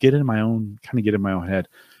just get in my own head.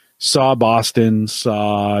 Saw Boston,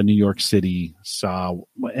 saw New York City,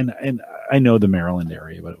 and I know the Maryland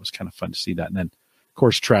area, but it was kind of fun to see that. And then, of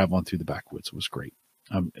course, traveling through the backwoods was great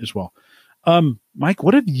as well. Mike,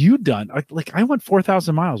 what have you done? I went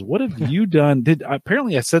 4,000 miles. What have you done?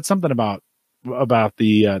 Apparently I said something about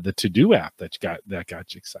the To-Do app that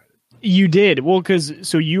got you excited. You did. Well,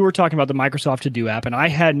 so you were talking about the Microsoft To-Do app, and I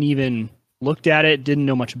hadn't even looked at it, didn't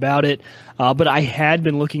know much about it, but I had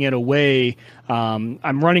been looking at a way. I'm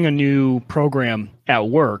running a new program at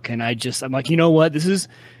work, and I'm like, you know what?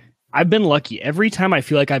 I've been lucky. Every time I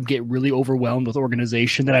feel like I get really overwhelmed with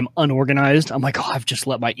organization, that I'm unorganized, I'm like, I've just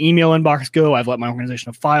let my email inbox go. I've let my organization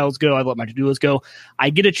of files go. I've let my to-do list go. I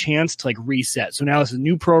get a chance to reset. So now this is a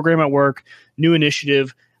new program at work, new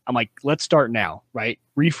initiative. I'm like, let's start now, right?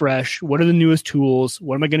 Refresh. What are the newest tools?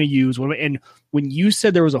 What am I going to use? And when you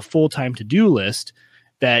said there was a full-time to-do list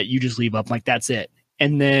that you just leave up, I'm like, that's it.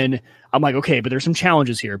 And then I'm like, okay, but there's some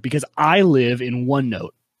challenges here because I live in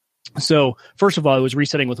OneNote. So first of all, I was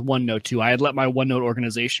resetting with OneNote too. I had let my OneNote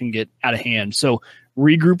organization get out of hand. So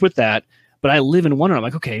regroup with that. But I live in OneNote. I'm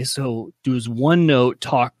like, okay, so does OneNote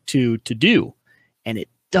talk to do? And it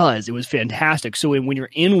does. It was fantastic. So when you're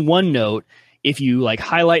in OneNote, if you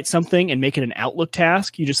highlight something and make it an Outlook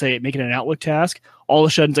task, you just say, make it an Outlook task. All of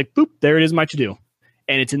a sudden it's like, boop, there it is, my to-do.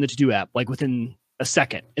 And it's in the to-do app, within a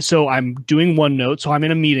second. So I'm doing OneNote. So I'm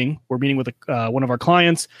in a meeting. We're meeting with one of our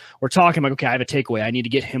clients. We're talking. I'm like, okay, I have a takeaway. I need to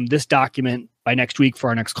get him this document by next week for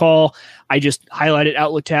our next call. I just highlighted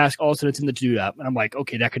Outlook task. All of a sudden it's in the to-do app. And I'm like,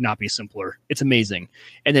 okay, that could not be simpler. It's amazing.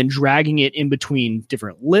 And then dragging it in between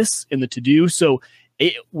different lists in the to-do. So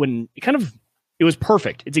it was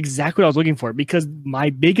perfect. It's exactly what I was looking for, because my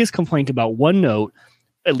biggest complaint about OneNote,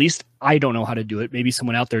 at least I don't know how to do it, maybe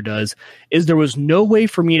someone out there does, is there was no way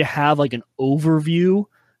for me to have like an overview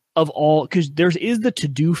of all, because there is the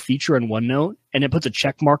to-do feature in OneNote and it puts a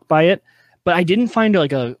check mark by it. But I didn't find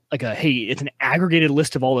like a hey, it's an aggregated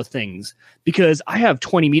list of all the things, because I have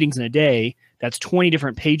 20 meetings in a day. That's 20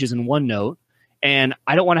 different pages in OneNote, and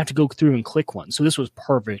I don't want to have to go through and click one. So this was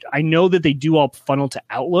perfect. I know that they do all funnel to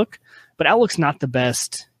Outlook, but Outlook's not the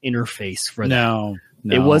best interface for that. No.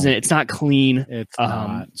 It wasn't. It's not clean. It's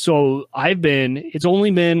not. So it's only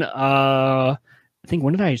been, I think,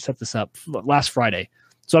 when did I set this up? Last Friday.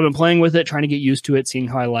 So I've been playing with it, trying to get used to it, seeing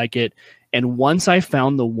how I like it. And once I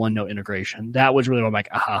found the OneNote integration, that was really where I'm like,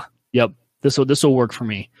 aha, yep, this will work for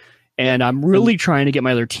me. And I'm really trying to get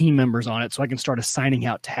my other team members on it so I can start assigning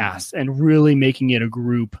out tasks and really making it a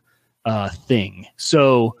group thing.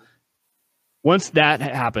 So once that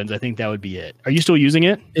happens, I think that would be it. Are you still using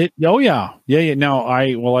it? Oh yeah. No,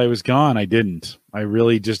 while I was gone, I didn't. I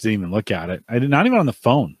really just didn't even look at it. I did not even on the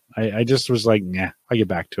phone. I just was like, nah, I'll get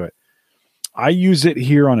back to it. I use it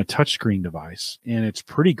here on a touchscreen device, and it's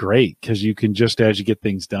pretty great because you can just, as you get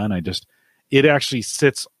things done, it actually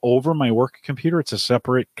sits over my work computer. It's a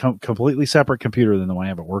separate, completely separate computer than the one I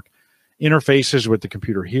have at work. Interfaces with the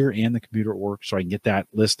computer here and the computer at work, so I can get that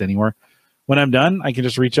list anywhere. When I'm done, I can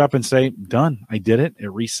just reach up and say, done. I did it. It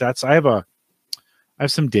resets. I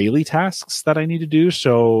have some daily tasks that I need to do.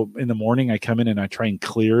 So in the morning, I come in and I try and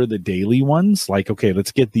clear the daily ones. Like, okay,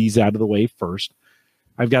 let's get these out of the way first.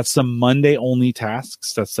 I've got some Monday only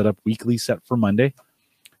tasks that's set up weekly, set for Monday.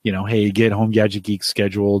 Hey, get Home Gadget Geek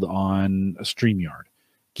scheduled on a StreamYard.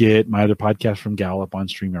 Get my other podcast from Gallup on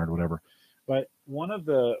StreamYard, whatever. But one of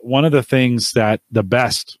the things that the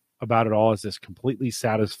best about it all is this completely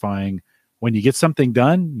satisfying. When you get something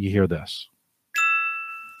done, you hear this.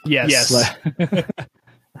 Yes. And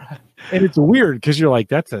it's weird because you're like,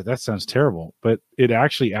 that sounds terrible. But it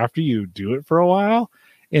actually, after you do it for a while,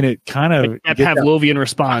 and it kind of like Pavlovian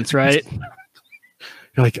response, right?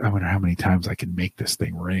 You're like, I wonder how many times I can make this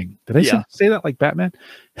thing ring. Did I say that like Batman?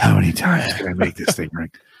 How many times can I make this thing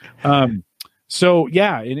ring? So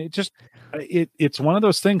yeah, and it just it's one of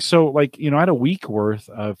those things. So like, I had a week worth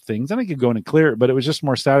of things, and I could go in and clear it, but it was just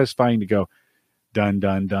more satisfying to go done.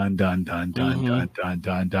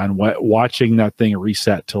 Watching that thing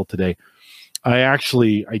reset till today.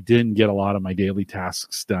 I didn't get a lot of my daily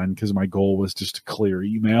tasks done because my goal was just to clear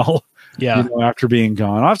email. Yeah. After being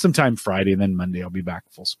gone, I'll have some time Friday, and then Monday I'll be back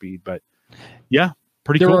full speed. But yeah,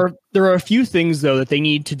 pretty cool. There are a few things though that they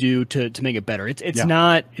need to do to make it better. It's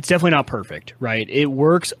definitely not perfect, right? It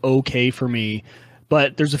works okay for me,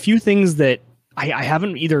 but there's a few things that I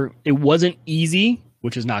haven't either. It wasn't easy,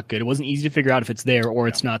 which is not good. It wasn't easy to figure out if it's there or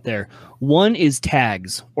it's not there. One is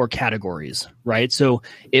tags or categories, right? So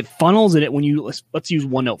it funnels in it when let's use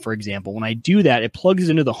OneNote, for example. When I do that, it plugs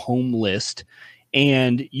into the home list,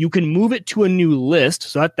 and you can move it to a new list.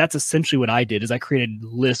 So that's essentially what I did, is I created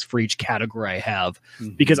lists for each category I have,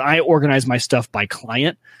 because I organize my stuff by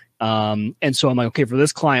client. And so I'm like, okay, for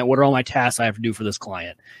this client, what are all my tasks I have to do for this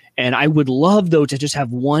client? And I would love, though, to just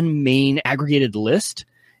have one main aggregated list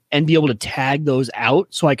and be able to tag those out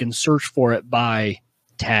so I can search for it by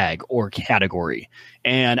tag or category.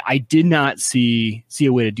 And I did not see a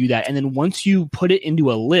way to do that. And then once you put it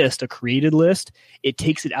into a list, a created list, it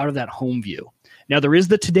takes it out of that home view. Now there is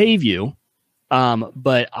the today view,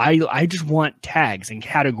 but I just want tags and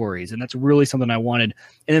categories, and that's really something I wanted.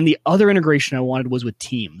 And then the other integration I wanted was with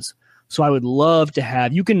Teams. So I would love to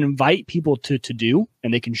have, you can invite people to do,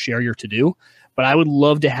 and they can share your to-do, but I would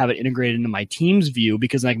love to have it integrated into my Teams view,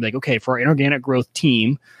 because I can be like, okay, for our inorganic growth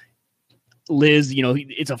team, Liz,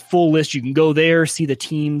 it's a full list. You can go there, see the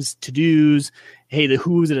team's to-dos. Hey,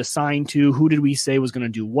 who is it assigned to? Who did we say was going to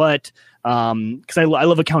do what? Because I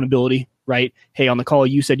love accountability, right? Hey, on the call,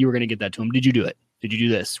 you said you were going to get that to him. Did you do it? Did you do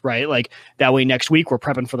this? Right? Like that way next week we're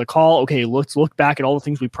prepping for the call. Okay, let's look back at all the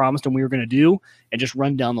things we promised them we were going to do and just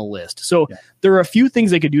run down the list. So there are a few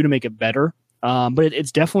things they could do to make it better, but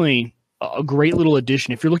it's definitely a great little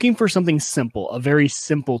addition. If you're looking for something simple, a very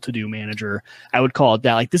simple to-do manager, I would call it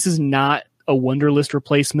that. Like, this is not a Wunderlist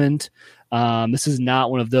replacement. This is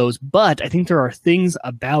not one of those, but I think there are things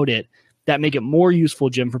about it that make it more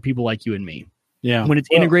useful, Jim, for people like you and me. Yeah. When it's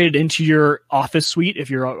integrated into your Office suite, if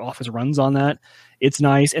your Office runs on that, it's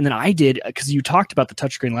nice. And then I did, because you talked about the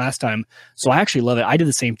touchscreen last time, so I actually love it. I did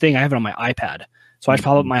the same thing. I have it on my iPad. So I just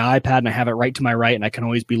pop up my iPad and I have it right to my right, and I can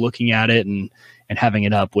always be looking at it and having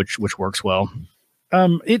it up, which works well.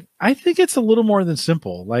 I think it's a little more than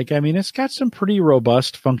simple. Like, I mean, it's got some pretty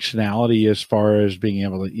robust functionality as far as being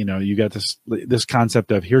able to, you got this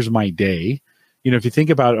concept of here's my day. If you think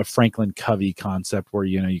about a Franklin Covey concept where,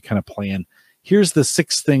 you kind of plan, here's the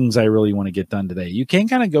 6 things I really want to get done today. You can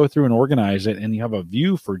kind of go through and organize it, and you have a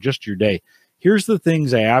view for just your day. Here's the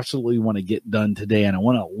things I absolutely want to get done today, and I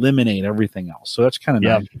want to eliminate everything else. So that's kind of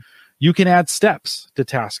nice. You can add steps to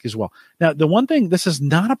tasks as well. Now, the one thing, this is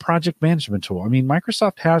not a project management tool. I mean,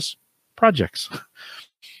 Microsoft has projects,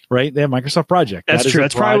 right? They have Microsoft Project. That's true.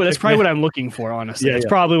 That's probably what I'm looking for, honestly. It's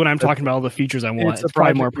probably when I'm talking about all the features I want. It's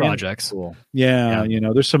probably more projects. Tool. Yeah,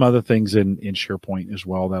 there's some other things in SharePoint as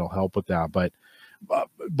well that'll help with that. But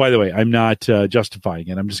by the way, I'm not justifying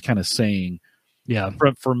it. I'm just kind of saying,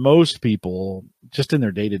 for most people, just in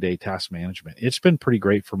their day-to-day task management, it's been pretty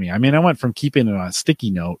great for me. I mean, I went from keeping it on a sticky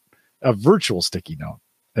note, a virtual sticky note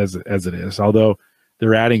as it is, although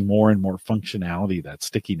they're adding more and more functionality, that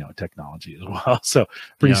sticky note technology as well. So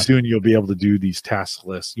pretty soon you'll be able to do these task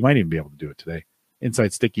lists. You might even be able to do it today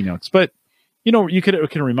inside sticky notes, but it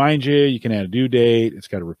can remind you, you can add a due date. It's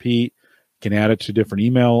got a repeat. You can add it to different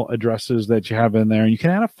email addresses that you have in there, and you can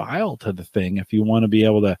add a file to the thing if you want to be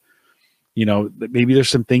able to, maybe there's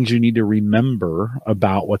some things you need to remember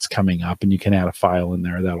about what's coming up, and you can add a file in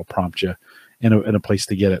there that'll prompt you in a place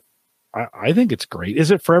to get it. I think it's great.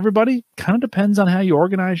 Is it for everybody? Kind of depends on how you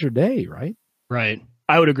organize your day, right? Right.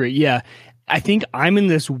 I would agree. Yeah. I think I'm in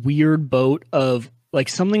this weird boat of like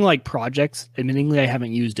something like projects. Admittingly, I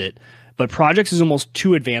haven't used it, but projects is almost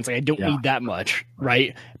too advanced. Like I don't need that much,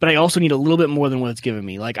 right? But I also need a little bit more than what it's given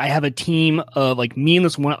me. Like I have a team of like me and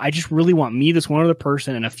this one. I just really want me, this one other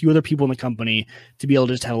person, and a few other people in the company to be able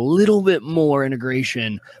to just have a little bit more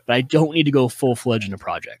integration. But I don't need to go full-fledged into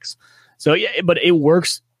projects. So yeah, but it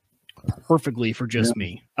works perfectly for just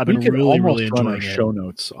me. I've been really enjoying our show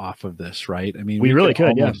notes off of this, right? I mean, we really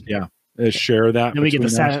could, share that. And we get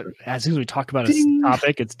the as soon as we talk about a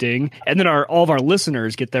topic, it's ding, and then all of our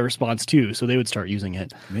listeners get that response too, so they would start using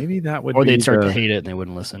it. Maybe that would, or they'd start to hate it and they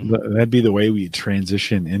wouldn't listen. That'd be the way we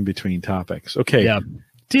transition in between topics. Okay,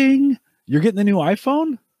 ding! You're getting the new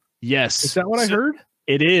iPhone? Yes, is that what I heard?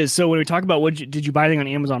 It is. So when we talk about did you buy anything on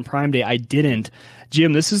Amazon Prime Day, I didn't.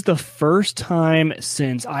 Jim, this is the first time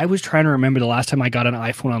since I was trying to remember the last time I got an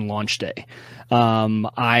iPhone on launch day.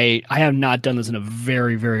 I have not done this in a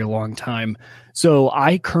very, very long time. So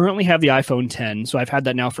I currently have the iPhone 10. So I've had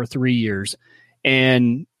that now for 3 years.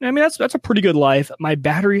 And I mean, that's a pretty good life. My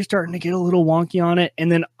battery is starting to get a little wonky on it. And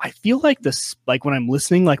then I feel like like when I'm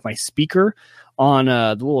listening, like my speaker on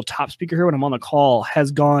the little top speaker here when I'm on the call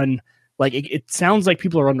has gone, like it sounds like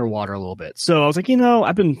people are underwater a little bit. So I was like,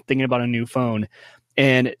 I've been thinking about a new phone.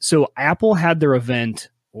 And so Apple had their event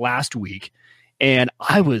last week, and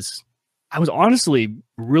I was honestly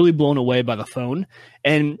really blown away by the phone,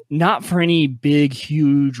 and not for any big,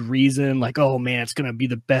 huge reason like, oh man, it's going to be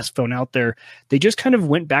the best phone out there. They just kind of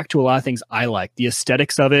went back to a lot of things I like. The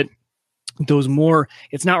aesthetics of it,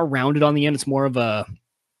 it's not rounded on the end. It's more of a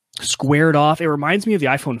squared off. It reminds me of the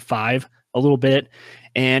iPhone 5 a little bit.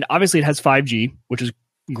 And obviously it has 5G, which is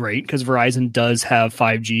great because Verizon does have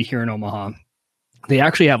 5G here in Omaha. They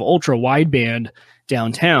actually have ultra wideband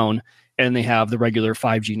downtown, and they have the regular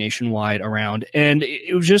 5G nationwide around. And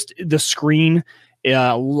it was just the screen,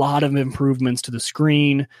 a lot of improvements to the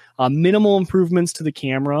screen, minimal improvements to the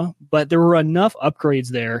camera, but there were enough upgrades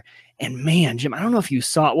there. And man, Jim, I don't know if you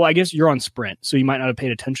saw, well, I guess you're on Sprint, so you might not have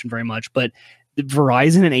paid attention very much, but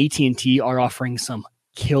Verizon and AT&T are offering some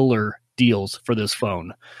killer deals for this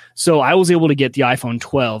phone. So I was able to get the iPhone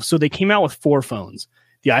 12. So they came out with 4 phones.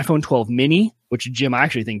 The iPhone 12 mini, which Jim, I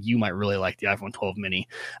actually think you might really like the iPhone 12 mini.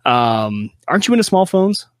 Aren't you into small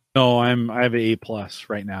phones? No, I have an A+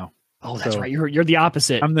 right now. Oh, that's right. You're the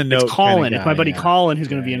opposite. I'm the Note. It's Colin. It's my buddy Colin who's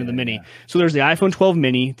going to be into the mini. Yeah. So there's the iPhone 12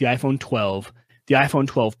 mini, the iPhone 12, the iPhone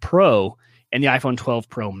 12 Pro, and the iPhone 12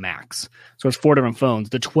 Pro Max. So it's 4 different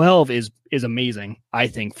phones. The 12 is amazing, I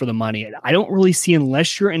think, for the money. I don't really see,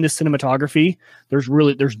 unless you're into cinematography,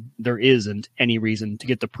 there isn't any reason to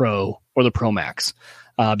get the Pro or the Pro Max.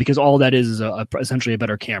 Because all that is essentially a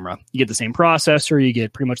better camera. You get the same processor, you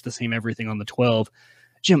get pretty much the same everything on the 12.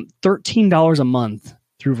 Jim, $13 a month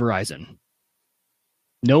through Verizon.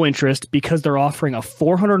 No interest, because they're offering a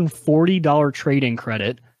 $440 trade-in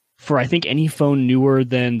credit for, I think, any phone newer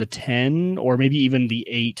than the 10 or maybe even the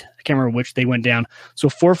 8. I can't remember which they went down. So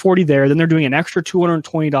 $440 there. Then they're doing an extra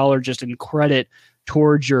 $220 just in credit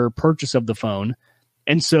towards your purchase of the phone.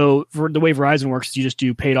 And so for the way Verizon works is you just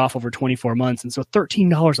do paid off over 24 months. And so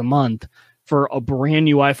 $13 a month for a brand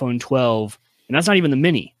new iPhone 12 and that's not even the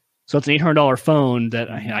mini. So it's an $800 phone that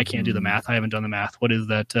I can't do the math. I haven't done the math. What is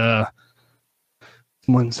that?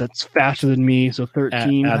 Ones that's faster than me. So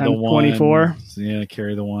 13 add times 24. Yeah,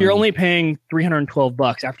 carry the one. You're only paying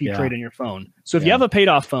 $312 after you trade in your phone. So if you have a paid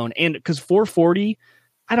off phone, and because 440,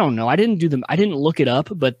 I don't know. I didn't look it up,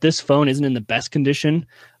 but this phone isn't in the best condition.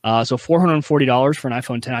 So $440 for an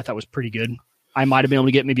iPhone 10, I thought was pretty good. I might have been able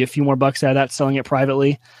to get maybe a few more bucks out of that selling it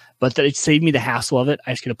privately, but that it saved me the hassle of it.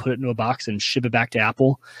 I just got to put it into a box and ship it back to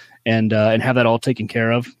Apple and have that all taken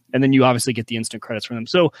care of. And then you obviously get the instant credits from them.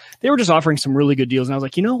 So they were just offering some really good deals. And I was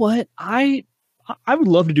like, you know what? I would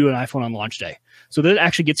love to do an iPhone on launch day. So that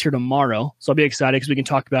actually gets here tomorrow. So I'll be excited because we can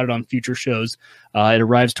talk about it on future shows. It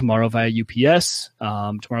arrives tomorrow via UPS.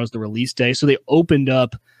 Tomorrow's the release day. So they opened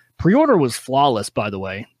up. Pre-order was flawless, by the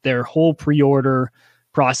way. Their whole pre-order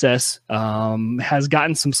process has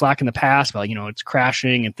gotten some slack in the past about, it's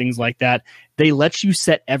crashing and things like that. They let you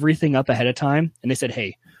set everything up ahead of time. And they said,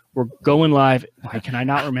 hey, we're going live. Why can I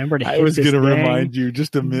not remember to hit I was going to remind you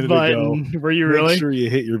just a minute ago. Were you really? Make sure you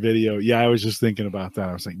hit your video. Yeah, I was just thinking about that.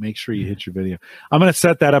 I was like, make sure you hit your video. I'm going to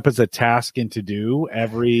set that up as a task and to do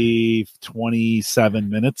every 27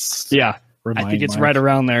 minutes. Yeah, I think it's right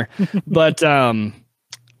around there. But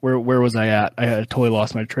where was I at? I had totally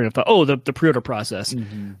lost my train of thought. Oh, the pre-order process.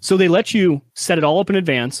 Mm-hmm. So they let you set it all up in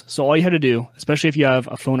advance. So all you had to do, especially if you have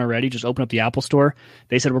a phone already, just open up the Apple Store.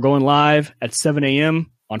 They said, we're going live at 7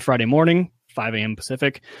 a.m. on Friday morning, 5 a.m.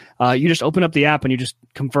 Pacific. You just open up the app and you just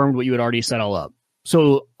confirmed what you had already set all up.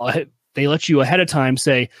 So they let you ahead of time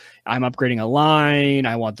say, I'm upgrading a line.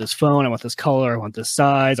 I want this phone. I want this color. I want this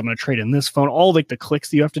size. I'm going to trade in this phone. All like the clicks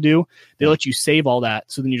that you have to do. They let you save all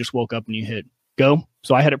that. So then you just woke up and you hit go.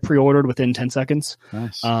 So I had it pre-ordered within 10 seconds.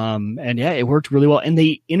 Nice. And yeah, it worked really well. And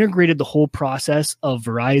they integrated the whole process of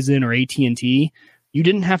Verizon or AT&T. You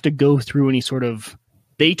didn't have to go through any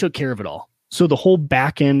they took care of it all. So the whole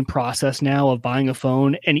back end process now of buying a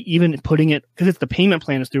phone and even putting it, because it's the payment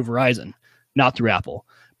plan is through Verizon, not through Apple.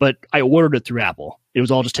 But I ordered it through Apple. It was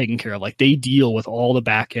all just taken care of. Like they deal with all the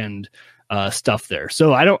back end stuff there.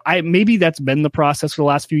 So maybe that's been the process for the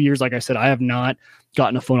last few years. Like I said, I have not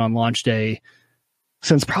gotten a phone on launch day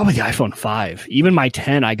since probably the iPhone 5. Even my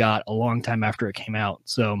 10 I got a long time after it came out.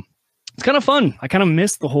 So it's kind of fun. I kind of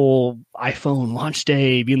miss the whole iPhone launch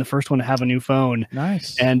day, being the first one to have a new phone.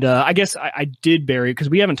 Nice. And I guess I did bury, because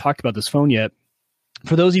we haven't talked about this phone yet.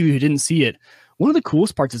 For those of you who didn't see it, one of the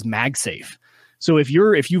coolest parts is MagSafe. So if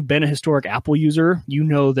you've been a historic Apple user, you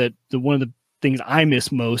know that one of the things I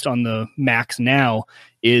miss most on the Macs now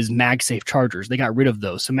is MagSafe chargers. They got rid of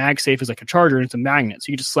those. So MagSafe is like a charger and it's a magnet.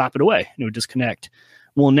 So you just slap it away and it would disconnect.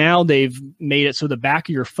 Well, now they've made it so the back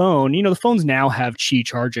of your phone, the phones now have Qi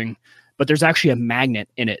charging, but there's actually a magnet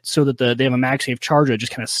in it so that they have a MagSafe charger that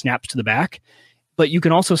just kind of snaps to the back. But you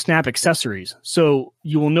can also snap accessories. So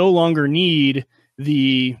you will no longer need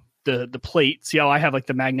the plate. See how I have like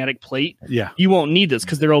the magnetic plate? Yeah. You won't need this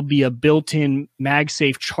because there will be a built-in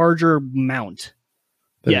MagSafe charger mount.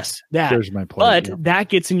 There's my plate. But that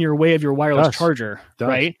gets in your way of your wireless charger,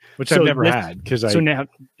 right? Which I've never had because now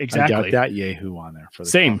exactly I got that Yahoo on there for the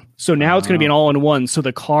same. car. So now it's going to be an all-in-one. So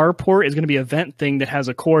the car port is going to be a vent thing that has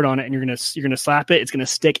a cord on it, and you're gonna slap it. It's going to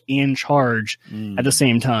stick and charge at the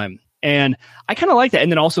same time. And I kind of like that.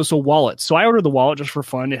 And then also wallets. So I ordered the wallet just for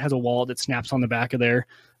fun. It has a wallet that snaps on the back of there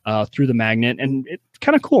through the magnet, and it's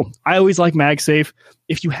kind of cool. I always like MagSafe.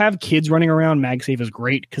 If you have kids running around, MagSafe is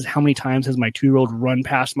great because how many times has my 2-year-old run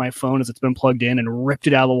past my phone as it's been plugged in and ripped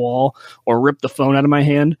it out of the wall or ripped the phone out of my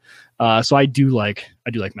hand? So I do like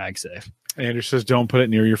MagSafe. Andrew says, don't put it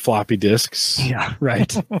near your floppy disks. Yeah, right.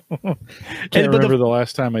 Can't remember the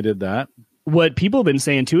last time I did that. What people have been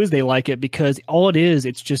saying too is they like it because all it is,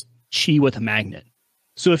 it's just Qi with a magnet.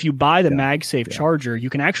 So if you buy the MagSafe charger, you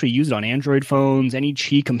can actually use it on Android phones, any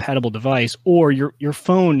Qi compatible device, or your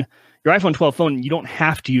phone, your iPhone 12 phone. You don't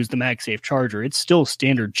have to use the MagSafe charger. It's still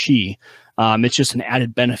standard Qi. It's just an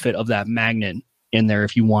added benefit of that magnet in there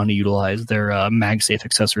if you want to utilize their MagSafe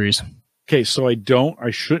accessories. Okay, so I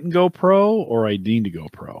shouldn't go pro, or I need to go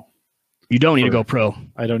pro. You don't need to go pro.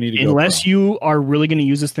 I don't need to go unless pro. you are really going to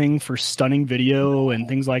use this thing for stunning video and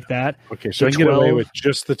things like that. Okay, so I can get away with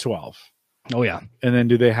just the 12. Oh, yeah. And then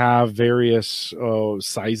do they have various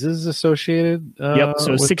sizes associated? Yep.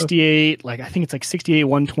 So 68, I think it's like 68,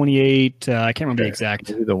 128. I can't remember the exact.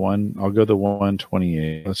 I'll go the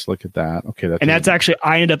 128. Let's look at that. Okay. That's actually,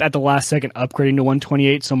 I end up at the last second upgrading to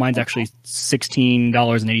 128. So mine's actually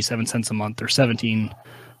 $16.87 a month or $17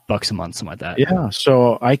 a month, something like that. Yeah.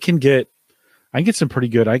 So I can get some pretty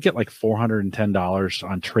good. I get like $410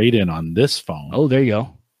 on trade-in on this phone. Oh, there you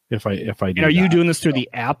go. If I do. And are you doing this through the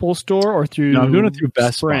Apple Store or through? No, I'm doing it through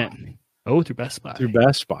Best Sprint? Buy. Oh, through Best Buy. Through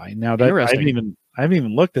Best Buy. Now that I haven't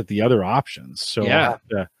even looked at the other options. So yeah.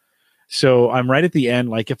 So I'm right at the end.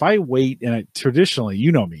 Like if I wait, and traditionally,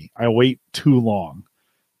 you know me, I wait too long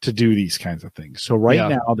to do these kinds of things. So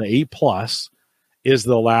now the 8 Plus is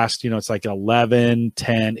the last, it's like 11,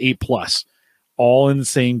 10, 8 Plus, all in the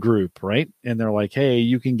same group, right? And they're like, hey,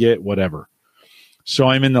 you can get whatever. So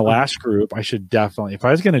I'm in the last group. I should definitely, if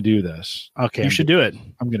I was going to do this, okay, you should do it.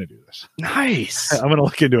 I'm going to do this. Nice. I'm going to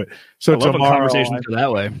look into it. So I love tomorrow, conversations are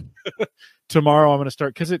that way. Tomorrow I'm going to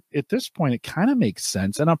start, because at this point it kind of makes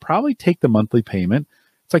sense, and I'll probably take the monthly payment.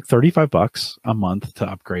 It's like $35 a month to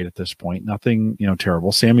upgrade at this point. Nothing,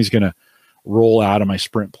 terrible. Sammy's going to roll out of my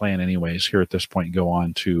Sprint plan anyways here at this point and go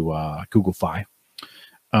on to Google Fi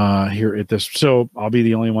here at this. So I'll be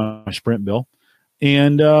the only one on my Sprint bill.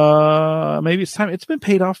 And maybe it's time. It's been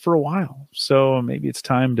paid off for a while. So maybe it's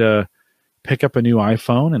time to pick up a new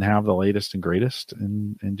iPhone and have the latest and greatest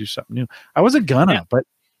and do something new. I wasn't gonna, but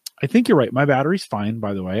I think you're right. My battery's fine,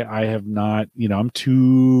 by the way. I have not, I'm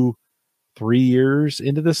 2-3 years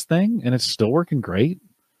into this thing and it's still working great.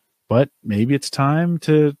 But maybe it's time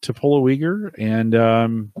to pull a Uyghur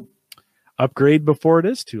and upgrade before it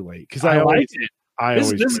is too late. Because I like it.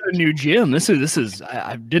 This is a new Jim. This is.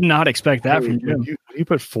 I did not expect that from Jim. You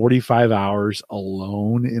put 45 hours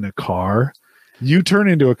alone in a car, you turn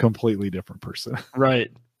into a completely different person.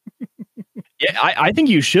 Right. Yeah, I think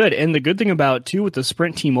you should. And the good thing about too with the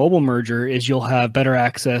Sprint T-Mobile merger is you'll have better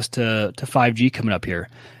access to 5G coming up here.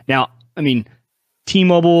 Now, I mean,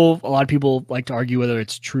 T-Mobile, a lot of people like to argue whether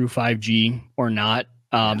it's true 5G or not.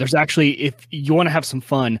 There's actually, if you want to have some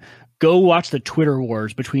fun, go watch the Twitter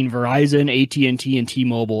wars between Verizon, AT&T, and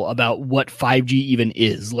T-Mobile about what 5G even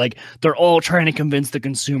is. Like, they're all trying to convince the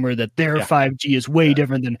consumer that their 5G is way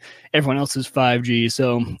different than everyone else's 5G.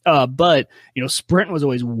 So, but, Sprint was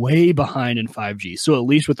always way behind in 5G. So at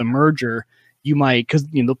least with the merger, you might, because,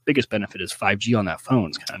 the biggest benefit is 5G on that phone.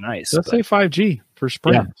 It's kind of nice. Let's say 5G for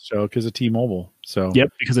Sprint. Yeah. So, because of T-Mobile. So, yep,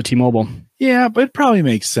 because of T-Mobile. Yeah, but it probably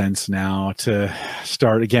makes sense now to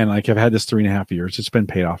start again. Like I've had this 3.5 years. It's been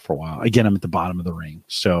paid off for a while. Again, I'm at the bottom of the ring.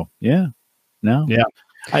 So yeah, no, yeah.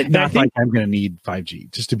 I'm going to need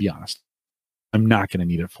 5G. Just to be honest, I'm not going to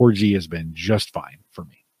need it. 4G has been just fine for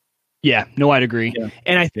me. Yeah, no, I'd agree. Yeah.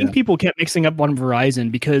 And I think people kept mixing up on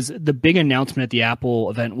Verizon because the big announcement at the Apple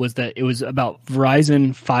event was that it was about Verizon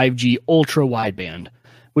 5G ultra wideband,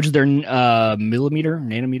 which is their millimeter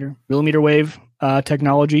wave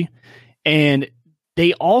technology. And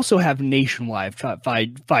they also have nationwide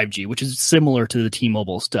 5G, which is similar to the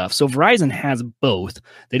T-Mobile stuff. So Verizon has both.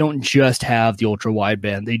 They don't just have the ultra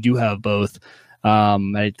wideband. They do have both.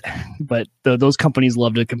 But those companies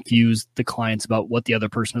love to confuse the clients about what the other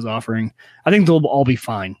person is offering. I think they'll all be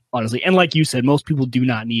fine, honestly. And like you said, most people do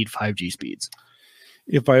not need 5G speeds.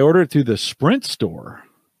 If I order it through the Sprint store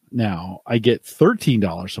now, I get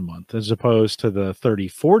 $13 a month as opposed to the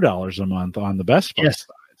 $34 a month on the Best Buy side.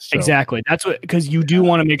 So, exactly. That's what, because you do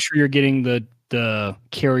want to make sure you're getting the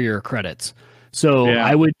carrier credits. So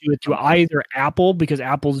I would do it through either Apple, because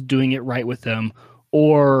Apple's doing it right with them,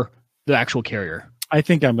 or the actual carrier. I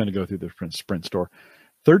think I'm going to go through the Sprint store.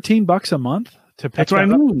 $13 a month to pick that up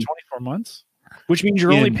for 24 months, which means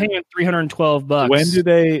you're only paying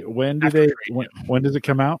 $312. When does it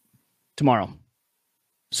come out? Tomorrow.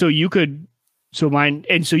 So you could go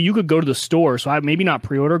to the store. So maybe not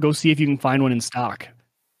pre-order. Go see if you can find one in stock.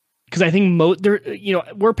 Because I think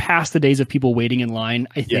we're past the days of people waiting in line.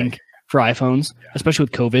 I think for iPhones, especially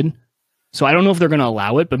with COVID. So I don't know if they're going to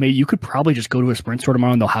allow it, but maybe you could probably just go to a Sprint store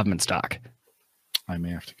tomorrow and they'll have them in stock. I may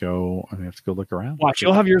have to go look around. Watch,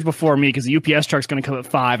 you'll have yours before me because the UPS truck's going to come at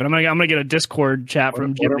 5, and I'm gonna get a Discord chat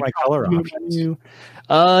from Jim. What are my color options?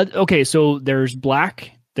 Okay, so there's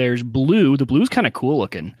black, there's blue. The blue's kind of cool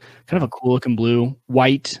looking, blue,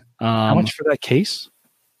 white. How much for that case?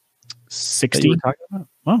 $60.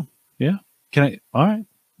 Oh, yeah. Can I? All right.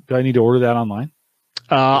 Do I need to order that online?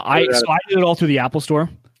 I did it all through the Apple store.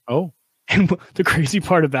 Oh. And the crazy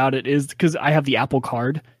part about it is because I have the Apple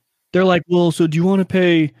card, they're like, well, so do you want to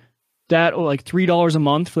pay that like $3 a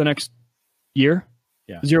month for the next year?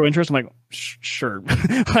 Yeah. 0 interest. I'm like, sure.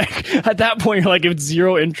 Like at that point, you're like, if it's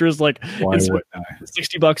 0 interest, like it's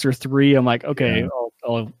 $60 or $3. I'm like, okay,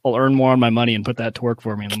 I'll earn more on my money and put that to work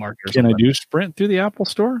for me in the market. Can I do Sprint through the Apple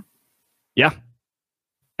store? Yeah.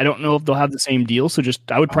 I don't know if they'll have the same deal. So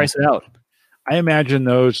I would price it out. I imagine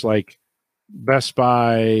those like Best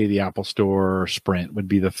Buy, the Apple Store, Sprint would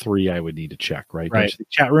be the 3 I would need to check, right? Right. The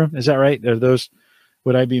chat room, is that right? Are those?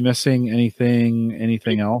 Would I be missing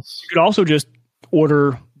anything else? You could also just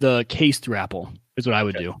order the case through Apple. Is what I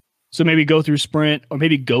would do. So maybe go through Sprint, or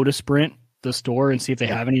maybe go to Sprint the store and see if they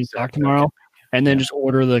have any in stock tomorrow, and then just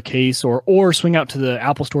order the case or swing out to the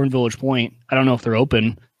Apple store in Village Point. I don't know if they're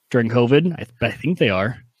open during COVID, but I think they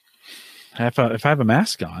are. If I have a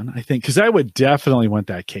mask on, I think, because I would definitely want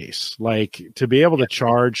that case, like to be able to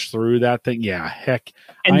charge through that thing. Yeah, heck.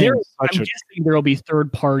 And I'm guessing there will be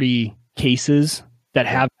third-party cases that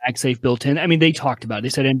have MagSafe built in. I mean, they talked about it. They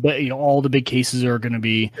said, all the big cases are going to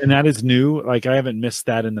be. And that is new. Like I haven't missed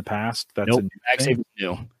that in the past. That's nope, MagSafe is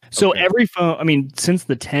new. So every phone, I mean, since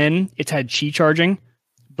the 10, it's had Qi charging,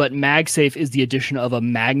 but MagSafe is the addition of a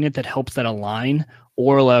magnet that helps that align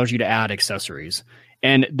or allows you to add accessories.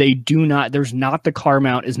 And the car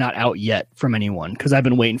mount is not out yet from anyone because I've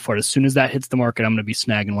been waiting for it. As soon as that hits the market, I'm going to be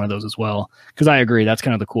snagging one of those as well. Because I agree, that's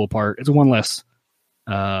kind of the cool part. It's one less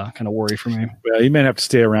kind of worry for me. Well, you may have to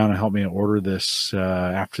stay around and help me order this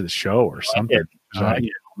after the show or something.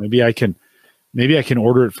 Maybe I can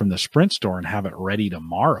order it from the Sprint store and have it ready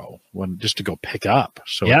tomorrow just to go pick up.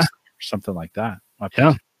 So it's something like that.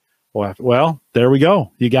 Yeah. Well, there we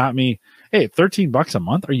go. You got me. Hey, $13 a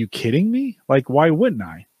month? Are you kidding me? Like, why wouldn't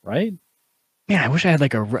I? Right? Man, I wish I had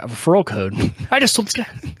like a referral code. I just sold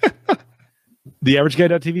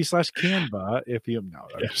theaverageguy.tv/Canva.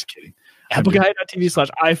 I'm just kidding.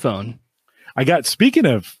 Appleguy.tv/iPhone. I got, speaking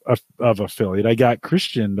of affiliate, I got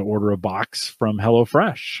Christian to order a box from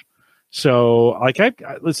HelloFresh. So like,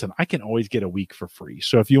 listen, I can always get a week for free.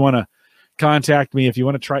 So if you want to contact me, if you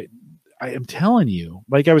want to try, I am telling you,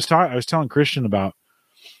 like I was telling Christian about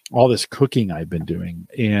all this cooking I've been doing.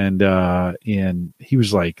 And he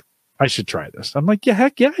was like, I should try this. I'm like, yeah,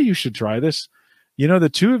 heck yeah, you should try this. The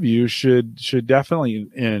two of you should definitely,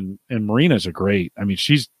 and Marina's I mean,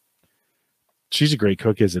 she's a great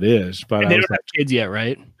cook as it is, but they don't have kids yet,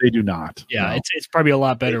 right? They do not. Yeah. No. It's probably a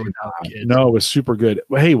lot better without kids. No, it was super good.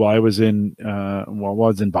 Well, hey, while I was in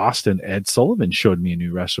Boston, Ed Sullivan showed me a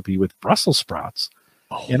new recipe with Brussels sprouts.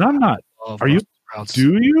 And I'm not, are you? Sprouts.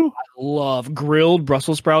 Do you? I love grilled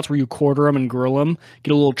Brussels sprouts where you quarter them and grill them,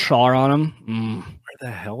 get a little char on them. Where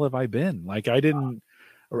the hell have I been? Like I didn't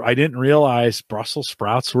realize Brussels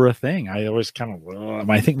sprouts were a thing. I always kind of,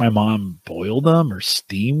 I think my mom boiled them or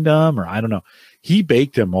steamed them, or I don't know. He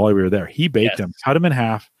baked them while we were there. He baked them, cut them in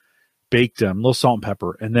half, baked them, a little salt and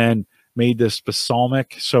pepper, and then made this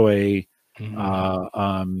balsamic,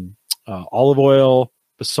 olive oil,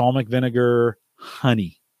 balsamic vinegar,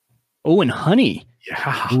 honey. Oh, and honey.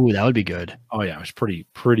 Yeah. Ooh, that would be good. Oh, yeah. It was pretty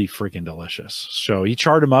freaking delicious. So he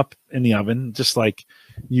charred them up in the oven, just like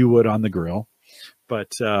you would on the grill.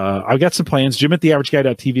 But I've got some plans. Jim at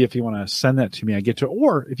theaverageguy.tv if you want to send that to me, I get to it.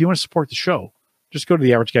 Or if you want to support the show, just go to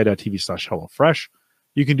theaverageguy.tv/HelloFresh.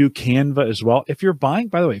 You can do Canva as well. If you're buying,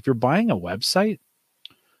 by the way, if you're buying a website,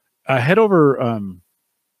 head over. I don't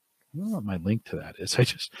know what my link to that is.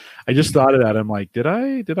 I just thought of that. I'm like, did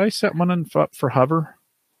I set one on for Hover?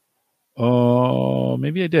 Oh,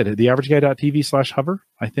 maybe I did. Theaverageguy.tv/Hover.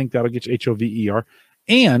 I think that'll get you HOVER.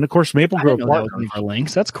 And of course, Maple Grove Partners. Our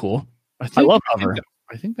links. That's cool. I love Hover.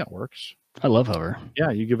 I think that works. I love Hover.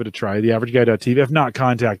 Yeah, you give it a try. Theaverageguy.tv. If not,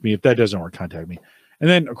 contact me. If that doesn't work, contact me. And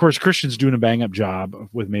then, of course, Christian's doing a bang-up job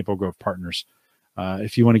with Maple Grove Partners.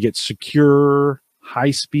 If you want to get secure,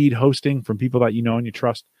 high-speed hosting from people that you know and you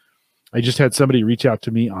trust. I just had somebody reach out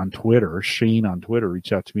to me on Twitter. Shane on Twitter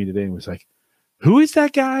reached out to me today and was like, who is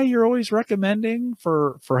that guy you're always recommending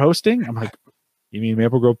for hosting? I'm like, you mean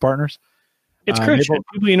Maple Grove Partners? It's Christian.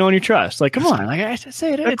 People you know and you trust. Like, come on. Like I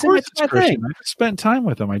say it. It's my thing. I spent time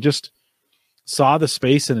with him. I just saw the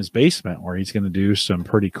space in his basement where he's going to do some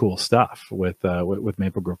pretty cool stuff with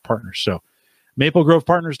Maple Grove Partners. So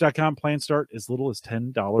maplegrovepartners.com. Plan start as little as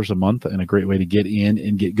 $10 a month, and a great way to get in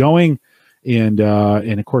and get going. And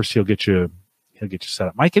of course he'll get you set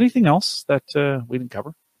up. Mike, anything else that we didn't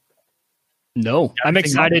cover? No, I'm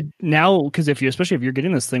excited now because especially if you're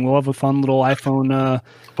getting this thing, we'll have a fun little iPhone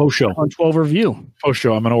post show on 12 review. Post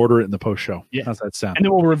show. I'm going to order it in the post show. Yeah. How's that sound? And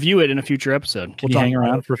then we'll review it in a future episode. Can you hang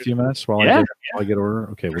around for a few minutes while I get ordered?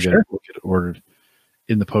 Okay, we'll get it ordered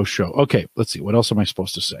in the post show. Okay, let's see. What else am I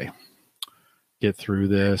supposed to say? Get through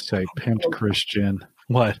this. I pimped Christian.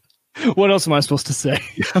 What? What else am I supposed to say?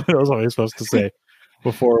 What else am I supposed to say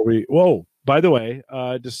before we? Whoa. By the way,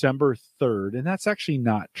 December 3rd, and that's actually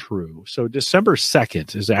not true. So December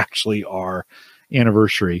 2nd is actually our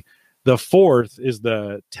anniversary. The 4th is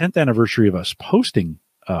the 10th anniversary of us posting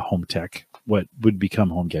Home Tech, what would become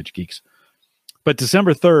Home Gadget Geeks. But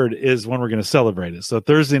December 3rd is when we're going to celebrate it. So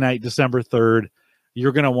Thursday night, December 3rd,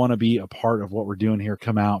 you're going to want to be a part of what we're doing here.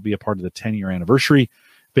 Come out, be a part of the 10-year anniversary.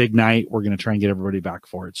 Big night. We're going to try and get everybody back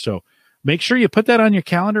for it. So make sure you put that on your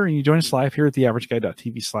calendar and you join us live here at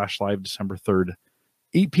theaverageguy.tv/live December 3rd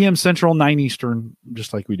 8 p.m. Central, 9 Eastern,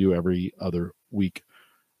 just like we do every other week.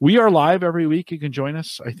 We are live every week. You can join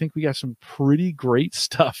us. I think we got some pretty great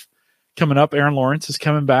stuff coming up. Aaron Lawrence is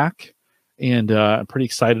coming back, and I'm pretty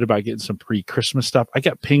excited about getting some pre-Christmas stuff. I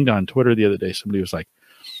got pinged on Twitter the other day. Somebody was like,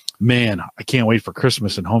 man, I can't wait for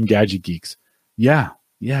Christmas and Home Gadget Geeks. Yeah.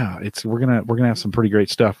 We're gonna have some pretty great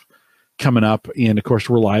stuff coming up. And of course,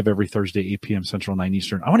 we're live every Thursday, 8 p.m. Central, 9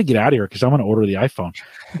 Eastern. I want to get out of here because I want to order the iPhone.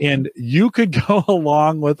 And you could go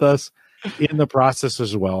along with us in the process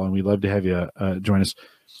as well. And we'd love to have you join us.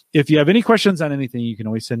 If you have any questions on anything, you can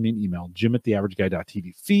always send me an email,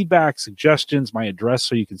 jim@theaverageguy.tv. Feedback, suggestions, my address,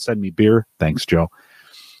 so you can send me beer. Thanks, Joe.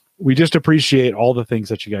 We just appreciate all the things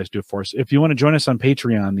that you guys do for us. If you want to join us on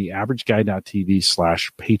Patreon,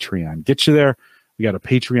 theaverageguy.tv/Patreon. Get you there. We got a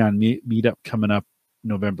Patreon meetup coming up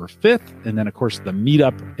November 5th. And then, of course, the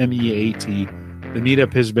meetup, MEAT. The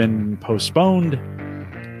meetup has been postponed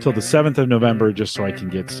till the 7th of November just so I can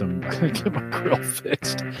get my grill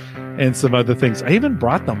fixed and some other things. I even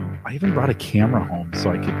brought a camera home so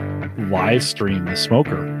I could live stream the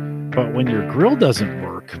smoker. But when your grill doesn't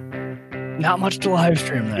work, not much to live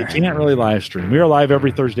stream there. You can't really live stream. We are live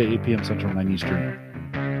every Thursday, 8 p.m. Central, 9 Eastern.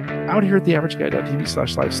 Out here at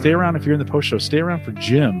theaverageguy.tv/live. Stay around if you're in the post show. Stay around for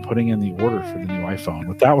Jim putting in the order for the new iPhone.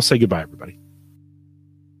 With that, we'll say goodbye, everybody.